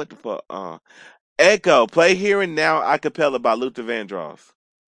to think what the fuck Echo, play Here and Now acapella by Luther Vandross.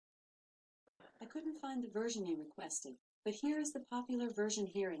 I couldn't find the version you requested, but here is the popular version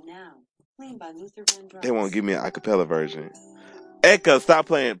Here and Now, played by Luther Vandross. They won't give me an acapella version. Echo, stop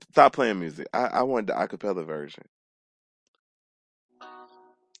playing music. I wanted the acapella version.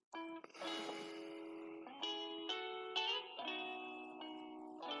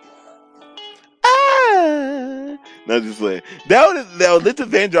 No, just playing. That was Luther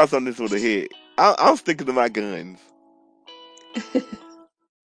Vandross on this with a hit. I'm sticking to my guns.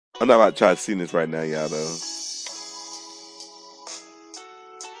 I'm not about to try to sing this right now, y'all though.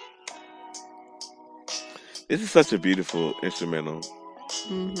 This is such a beautiful instrumental.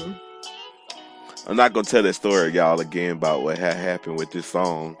 Mm-hmm. I'm not gonna tell that story, y'all, again about what had happened with this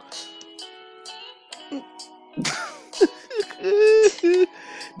song.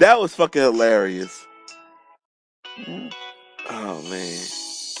 That was fucking hilarious. Yeah. Oh man.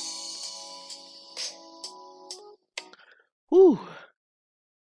 Whew.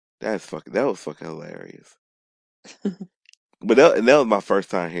 That was fucking hilarious. But that was my first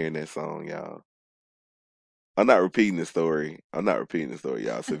time hearing that song, y'all. I'm not repeating the story.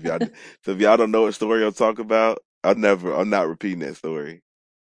 Y'all. So if y'all don't know what story I'm talking about, I'm not repeating that story.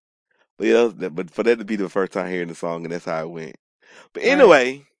 But yeah, but for that to be the first time hearing the song, and that's how it went. But Right.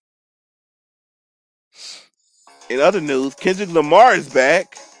 anyway, in other news, Kendrick Lamar is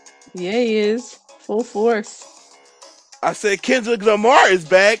back. Yeah, he is. Full force. I said Kendrick Lamar is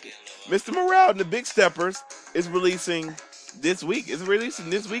back. Mr. Morale and the Big Steppers is releasing this week. It's releasing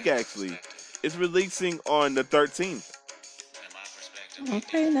this week actually. It's releasing on the 13th.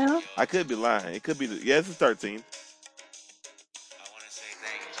 Okay, now. I could be lying. It could be yeah, it's the 13th. I want to say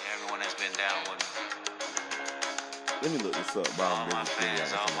thank you to everyone that's been down with me. Let me look this up while All I'm my really giving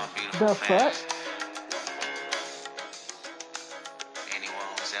fans, y'all all my information. beautiful The fuck? fans. Anyone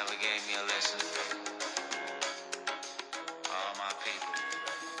who's ever gave me a listen. All my people.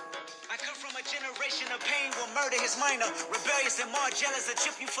 I come from a generation of pain will murder his minor. Rebellious and more jealous, a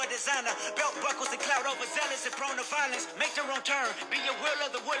chip you for designer. Belt buckles and cloud overzealous and prone to violence. Make the wrong turn, be your will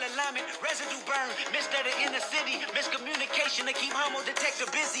of the will alignment. Residue burn, misguided in the city. Miscommunication to keep homo detector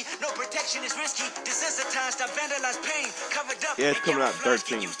busy. No protection is risky. Desensitized, I vandalize pain. Covered up, Yeah, it's and coming out camouflage.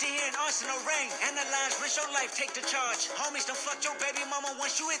 Get 13th. used to hearing arsenal rain. Analyze, risk your life, take the charge. Homies don't fuck your baby mama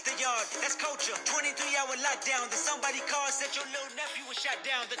once you hit the yard. That's culture. 23-hour lockdown. Then somebody called, said your little nephew was shot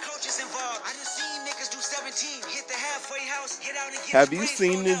down. The culture's involved. I done seen niggas do 17, hit the halfway house, get out and get Have his you brains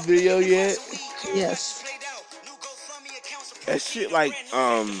seen blown this out. video Hit the yet? box of weed, close Yes. captions played out. New GoFundMe accounts of That proceeds, shit a like brand new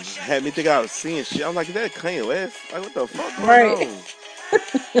victim, a shot had me through think I head. was seeing shit. I'm like, is that Kanye West? Like what the fuck going Right. on?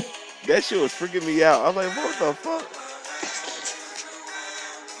 That shit was freaking me out. I was like, what the fuck?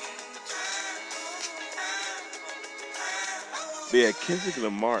 But yeah, Kendrick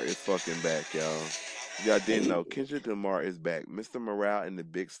Lamar is fucking back, y'all. Y'all didn't know Kendrick Lamar is back. Mr. Morale and the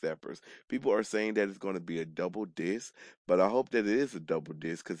Big Steppers. People are saying that it's going to be a double disc, but I hope that it is a double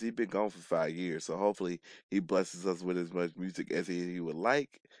disc because he's been gone for 5 years. So hopefully he blesses us with as much music as he would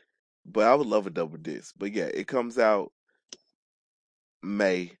like. But I would love a double disc. But yeah, it comes out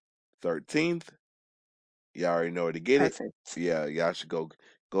May 13th. Y'all already know where to get it. Perfect. Yeah, y'all should go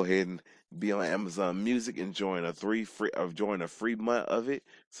ahead and be on Amazon Music and join a free month of it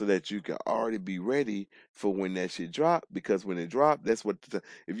so that you can already be ready for when that shit drop. Because when it drop, that's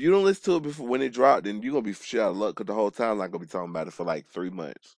if you don't listen to it before when it drop, then you're gonna be shit out of luck because the whole time I'm not gonna be talking about it for like 3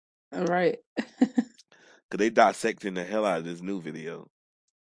 months. All right. Cause they dissecting the hell out of this new video.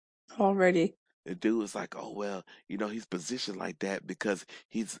 Already. The dude was like, "Oh well, he's positioned like that because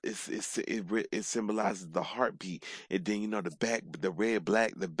it symbolizes the heartbeat, and then the red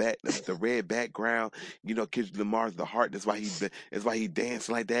black the red background, Kendrick Lamar's the heart. That's why he danced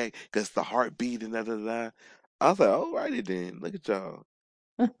like that because the heartbeat and da da da." I was like, "Alrighty then, look at y'all."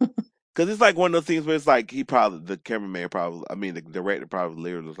 Because it's like one of those things where it's like the cameraman probably, I mean the director probably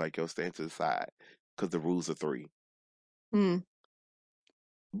literally was like, "Yo, stand to the side," because the rules are three. Hmm.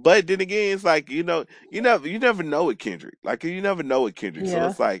 But then again, it's like you never know with Kendrick. Like you never know with Kendrick. So Yeah.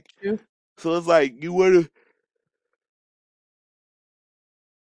 it's like True. you would have.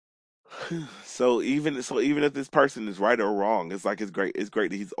 So even if this person is right or wrong, it's like it's great. It's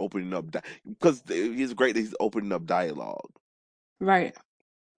great that he's opening up because he's great that he's opening up dialogue. Right.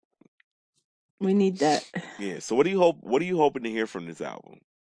 We need that. Yeah. So what do you hope? What are you hoping to hear from this album?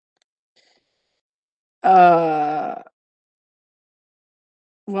 Uh.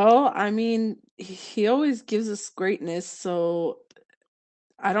 Well, I mean, he always gives us greatness, so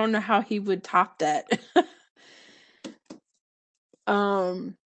I don't know how he would top that.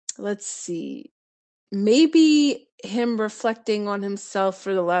 um, let's see. Maybe him reflecting on himself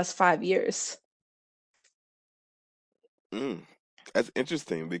for the last 5 years. Mm, that's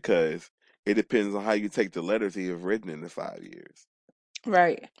interesting because it depends on how you take the letters he have written in the 5 years.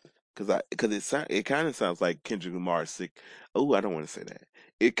 Right. It kind of sounds like Kendrick Lamar is sick. Oh, I don't want to say that.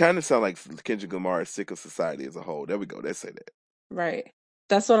 It kind of sounds like Kendrick Lamar is sick of society as a whole. There we go. Let's say that. Right.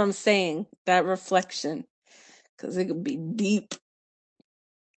 That's what I'm saying. That reflection. Because it could be deep.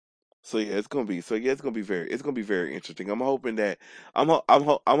 So yeah, it's gonna be very interesting. I'm hoping that I'm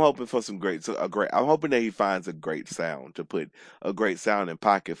hoping for some great so a great I'm hoping that he finds a great sound to put a great sound in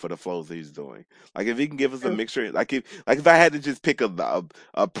pocket for the flows that he's doing. Like if he can give us a True. mixture, like if I had to just pick a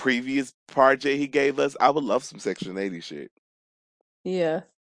previous project he gave us, I would love some Section 80 shit. Yeah.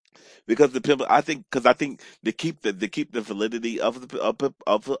 Because I think to keep the validity of a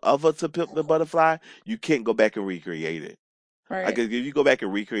To Pimp the Butterfly, you can't go back and recreate it. Like Right. if you go back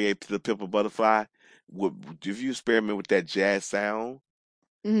and recreate the Pimp a Butterfly, if you experiment with that jazz sound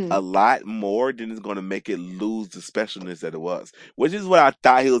a Mm. lot more, then it's going to make it lose the specialness that it was. Which is what I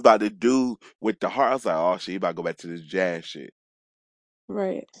thought he was about to do with the heart. I was like, oh shit, he about to go back to this jazz shit.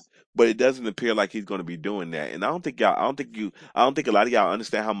 Right. But it doesn't appear like he's going to be doing that. And I don't think a lot of y'all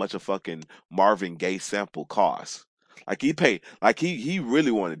understand how much a fucking Marvin Gaye sample costs. Like he paid, like he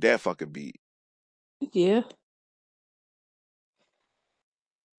really wanted that fucking beat. Yeah.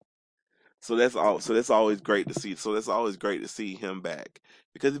 So that's all. So that's always great to see. So that's always great to see him back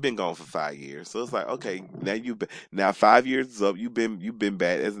because he's been gone for 5 years. So it's like, okay, now 5 years is up. You've been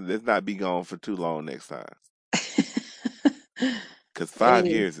back. Let's not be gone for too long next time. Because five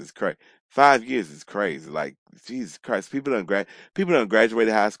Hey, years is crazy. 5 years is crazy. Like Jesus Christ, people done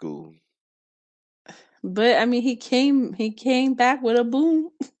graduated high school. but I mean, he came back with a boom.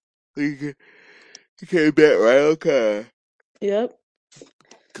 He came back right on time. Yep.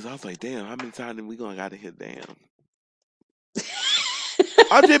 Because I was like, damn, how many times we gonna gotta hit damn?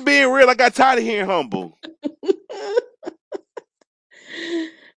 I'm just being real. I got tired of hearing humble.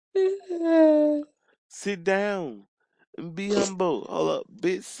 Sit down and be humble. Hold up,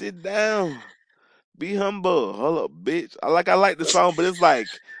 bitch. Sit down. Be humble. Hold up, bitch. I like the song, but it's like,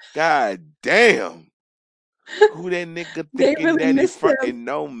 God damn. Who that nigga They thinking really that he missed him. frontin'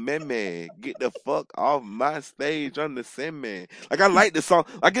 no meme? Get the fuck off my stage on the semi. Like I like the song.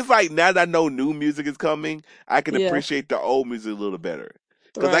 Like it's like now that I know new music is coming, I can Yeah. appreciate the old music a little better.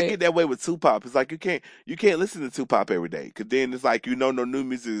 Cause I Right. get that way with Tupac. It's like you can't listen to Tupac every day. Cause then it's like no new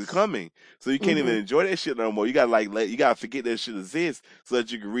music is coming, so you can't even Mhm. enjoy that shit no more. You gotta you gotta forget that shit exists so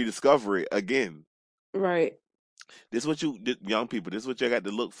that you can rediscover it again. Right. Young people. This is what you got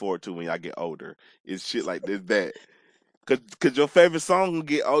to look forward to when y'all get older. It's shit like this that. Cause your favorite song will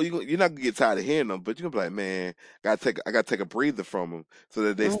get you're not gonna get tired of hearing them, but you're gonna be like, man, I gotta take a breather from them so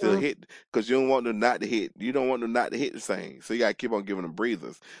that they still Mhm. hit. Cause you don't want them not to hit. You don't want them not to hit the same. So you gotta keep on giving them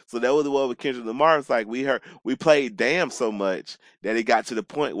breathers. So that was the one with Kendrick Lamar. It's like we played Damn so much that it got to the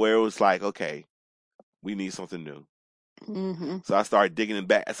point where it was like, okay, we need something new. Mhm. So I started digging it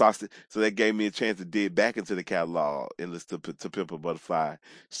back. So that gave me a chance to dig back into the catalog and listen to Pimp a Butterfly,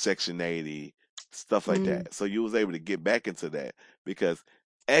 Section 80, stuff like Mhm. that. So you was able to get back into that because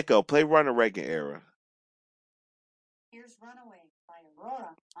Echo, play Ronald Reagan era. Here's Runaway by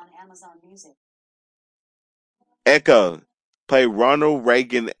Aurora on Amazon Music. Echo, play Ronald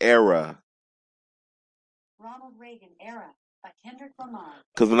Reagan era. Ronald Reagan Era by Kendrick Lamar.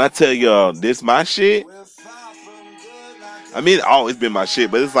 Cause when I tell y'all this my shit, I mean it's always been my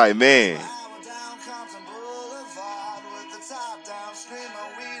shit, but it's like man.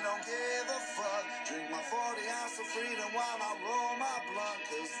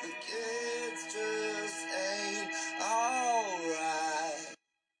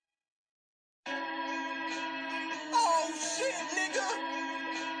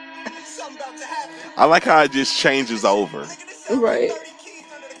 I like how it just changes over. Right.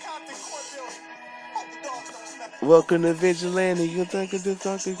 Welcome to Vigilante. You think of this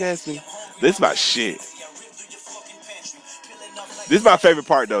talk against me? This my shit. This is my favorite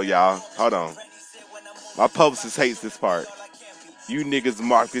part though, y'all. Hold on. My publicist hates this part. You niggas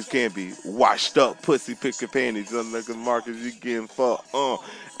Marcus can't be washed up pussy pick your panties. You niggas Marcus, you getting fucked.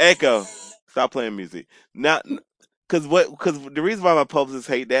 Echo. Stop playing music. Now cause the reason why my publicists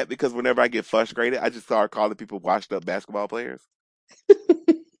hate that because whenever I get frustrated, I just start calling people washed up basketball players.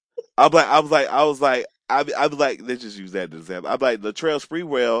 I was like, let's just use that as an example. I'm like, Latrell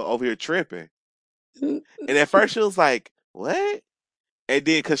Sprewell over here tripping. And at first she was like, what? And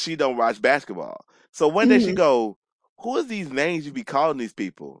then because she don't watch basketball. So one day she Mhm. go, who is these names you be calling these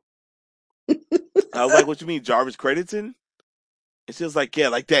people? I was like, what you mean, Jarvis Crediton? And she was like, yeah,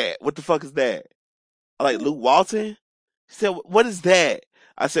 like that. What the fuck is that? I like Luke Walton? She said, what is that?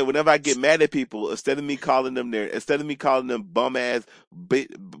 I said, whenever I get mad at people, instead of me calling them bum ass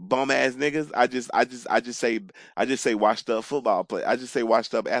niggas, I just say washed up football play. I just say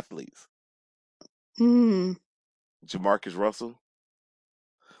washed up athletes. Mhm. Jamarcus Russell.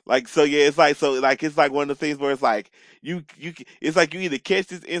 Like so, yeah. It's like one of the things where it's like it's like you either catch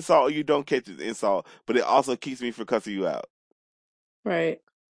this insult or you don't catch this insult, but it also keeps me from cussing you out. Right.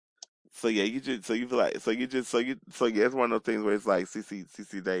 So yeah, you just so you feel like so yeah, it's one of those things where it's like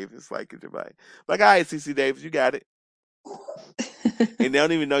CC Davis, like get your body. Like, all right, CC Davis, you got it. And they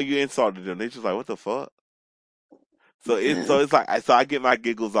don't even know you insulted them. They just like, what the fuck? So it's like I get my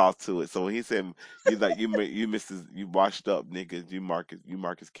giggles off to it. So when he said you Mrs. you washed up niggas, you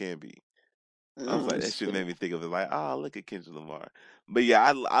Marcus Camby. I was like, that shit made me think of it like, oh, look at Kendrick Lamar. But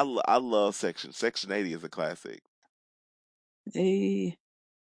yeah, I love Section 80 is a classic. Hey.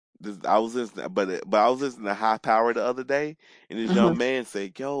 I was listening, but I was listening to High Power the other day, and this young man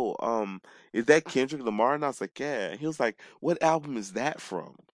said, "Yo, is that Kendrick Lamar?" And I was like, "Yeah." And he was like, "What album is that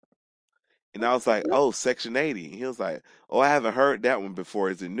from?" And I was like, "Oh, Section 80." And he was like, "Oh, I haven't heard that one before.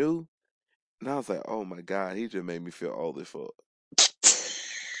 Is it new?" And I was like, "Oh my god, he just made me feel old as fuck."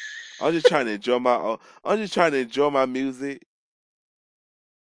 I'm just trying to enjoy my music.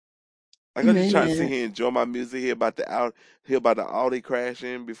 Like I'm just trying to sit Man. here and enjoy my music. Hear about the Audi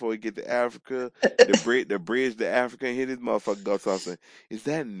crashing before we get to Africa. The bridge to Africa, and hear this motherfucker go talking. Is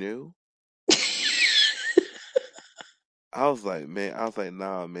that new? I was like,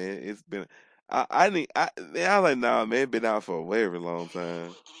 nah, man. It's been. I was like, nah, man. It's been out for a very long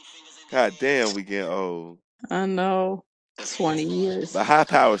time. God damn, we getting old. I know. 20 years. But High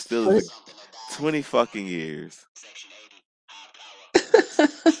Power still is But 20 fucking years.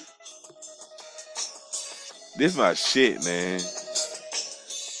 This my shit, man.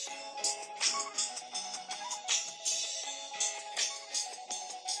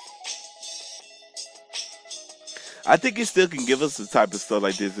 I think he still can give us the type of stuff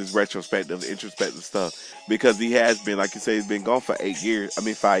like this retrospective, introspective stuff, because he has been, like you say, he's been gone for 5 years,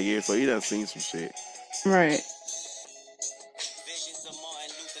 so he done seen some shit. right. Visions of Martin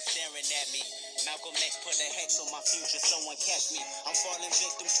Luther staring at me. Malcolm X put a hex on my future, someone catch me. I'm falling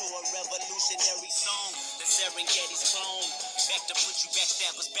victim to a revolutionary song. The Serengeti's clone. Back to put you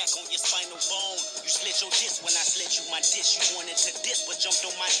backstabbers back on your spinal bone. You slit your disc when I slit you my dish. You wanted to diss but jumped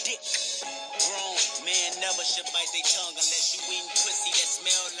on my dick. Grown man never should bite their tongue unless you eating pussy that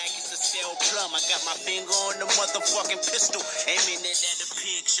smell like it's a stale plum. I got my finger on the motherfucking pistol, aiming it at the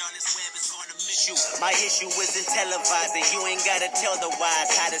pig. Charlotte's Web is gonna miss you. My issue isn't televised, and you ain't gotta tell the wise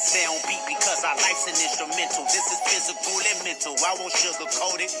how to stay on beat because our life's an instrumental. This is physical and mental. I won't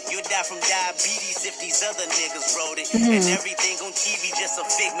sugarcoat it. You'll die from diabetes if these other niggas wrote it. And everything on TV just a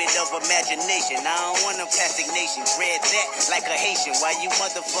figment of imagination. I don't want no plastic nation. Dread that like a Haitian. While you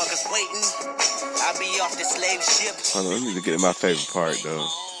motherfuckers waiting, I'll be off the slave ship. Hold on, let me get in my favorite part though.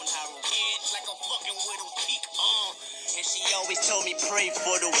 And she always told me pray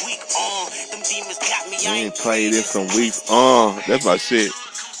for the weak. Them demons got me. I ain't played this some weeks. That's my shit.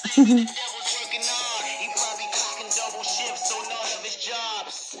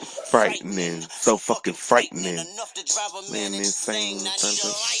 Frightening, so fucking frightening. Enough to drive a man insane. Not even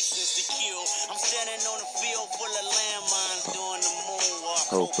a license to kill. I'm standing on a field full of landmines doing the moonwalk.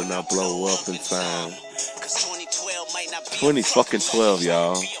 Hoping I blow up in time. Cause 2012 might not be 20 fucking 12,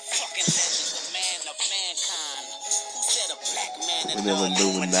 y'all. be a fucking legend, the man of mankind. Who said a black man We never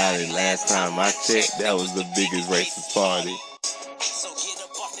Illuminati. Last time I checked, that was the biggest racist party. So get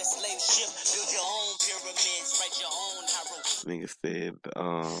up off that slave ship, build your own pyramids, write your own hieroglyphs. Nigga said,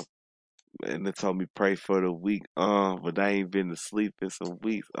 and they told me pray for the week, but I ain't been to sleep in some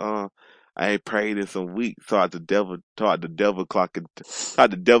weeks, I ain't prayed in some weeks. Taught the devil clocking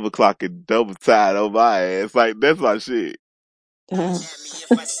double time on my ass. Like, that's my shit. If I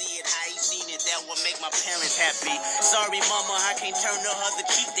see it, how he seen it, that would make my parents happy. Sorry, mama, I can't turn the other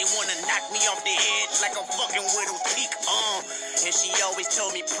cheek. They wanna knock me off the edge like a fucking widow's peak. And she always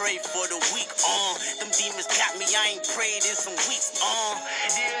told me pray for the weak. Them demons got me. I ain't prayed in some weeks.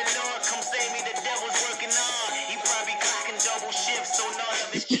 Dear Lord, come save me. The devil's working on. He probably clocking double shifts, so none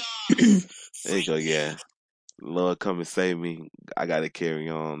of his jobs. There you go, yeah. Lord, come and save me. I gotta carry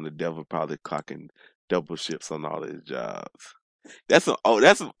on. The devil probably clocking double shifts on all his jobs. That's some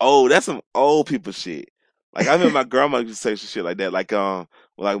old people shit. Like, I remember my grandma used to say some shit like that. Like my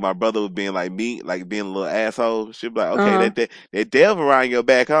brother was being like me, like being a little asshole. She'd be like, okay, that devil around your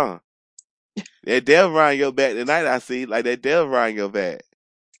back, huh? That devil around your back tonight, I see. Like, that devil around your back.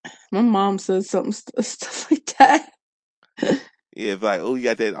 My mom said something stuff like that. Yeah, it's like, oh, you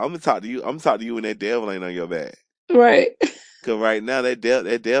got that. I'm gonna talk to you when that devil ain't on your back. Right. Cause right now that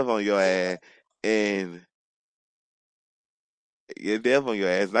devil on your ass, and your devil on your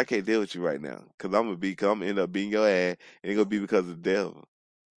ass, and I can't deal with you right now. Cause I'm gonna end up beating your ass, and it's gonna be because of the devil.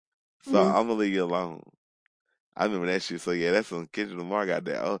 So I'm gonna leave you alone. I remember that shit. So yeah, that's when Kendrick Lamar got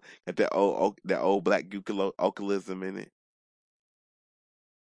that old black ocalism in it.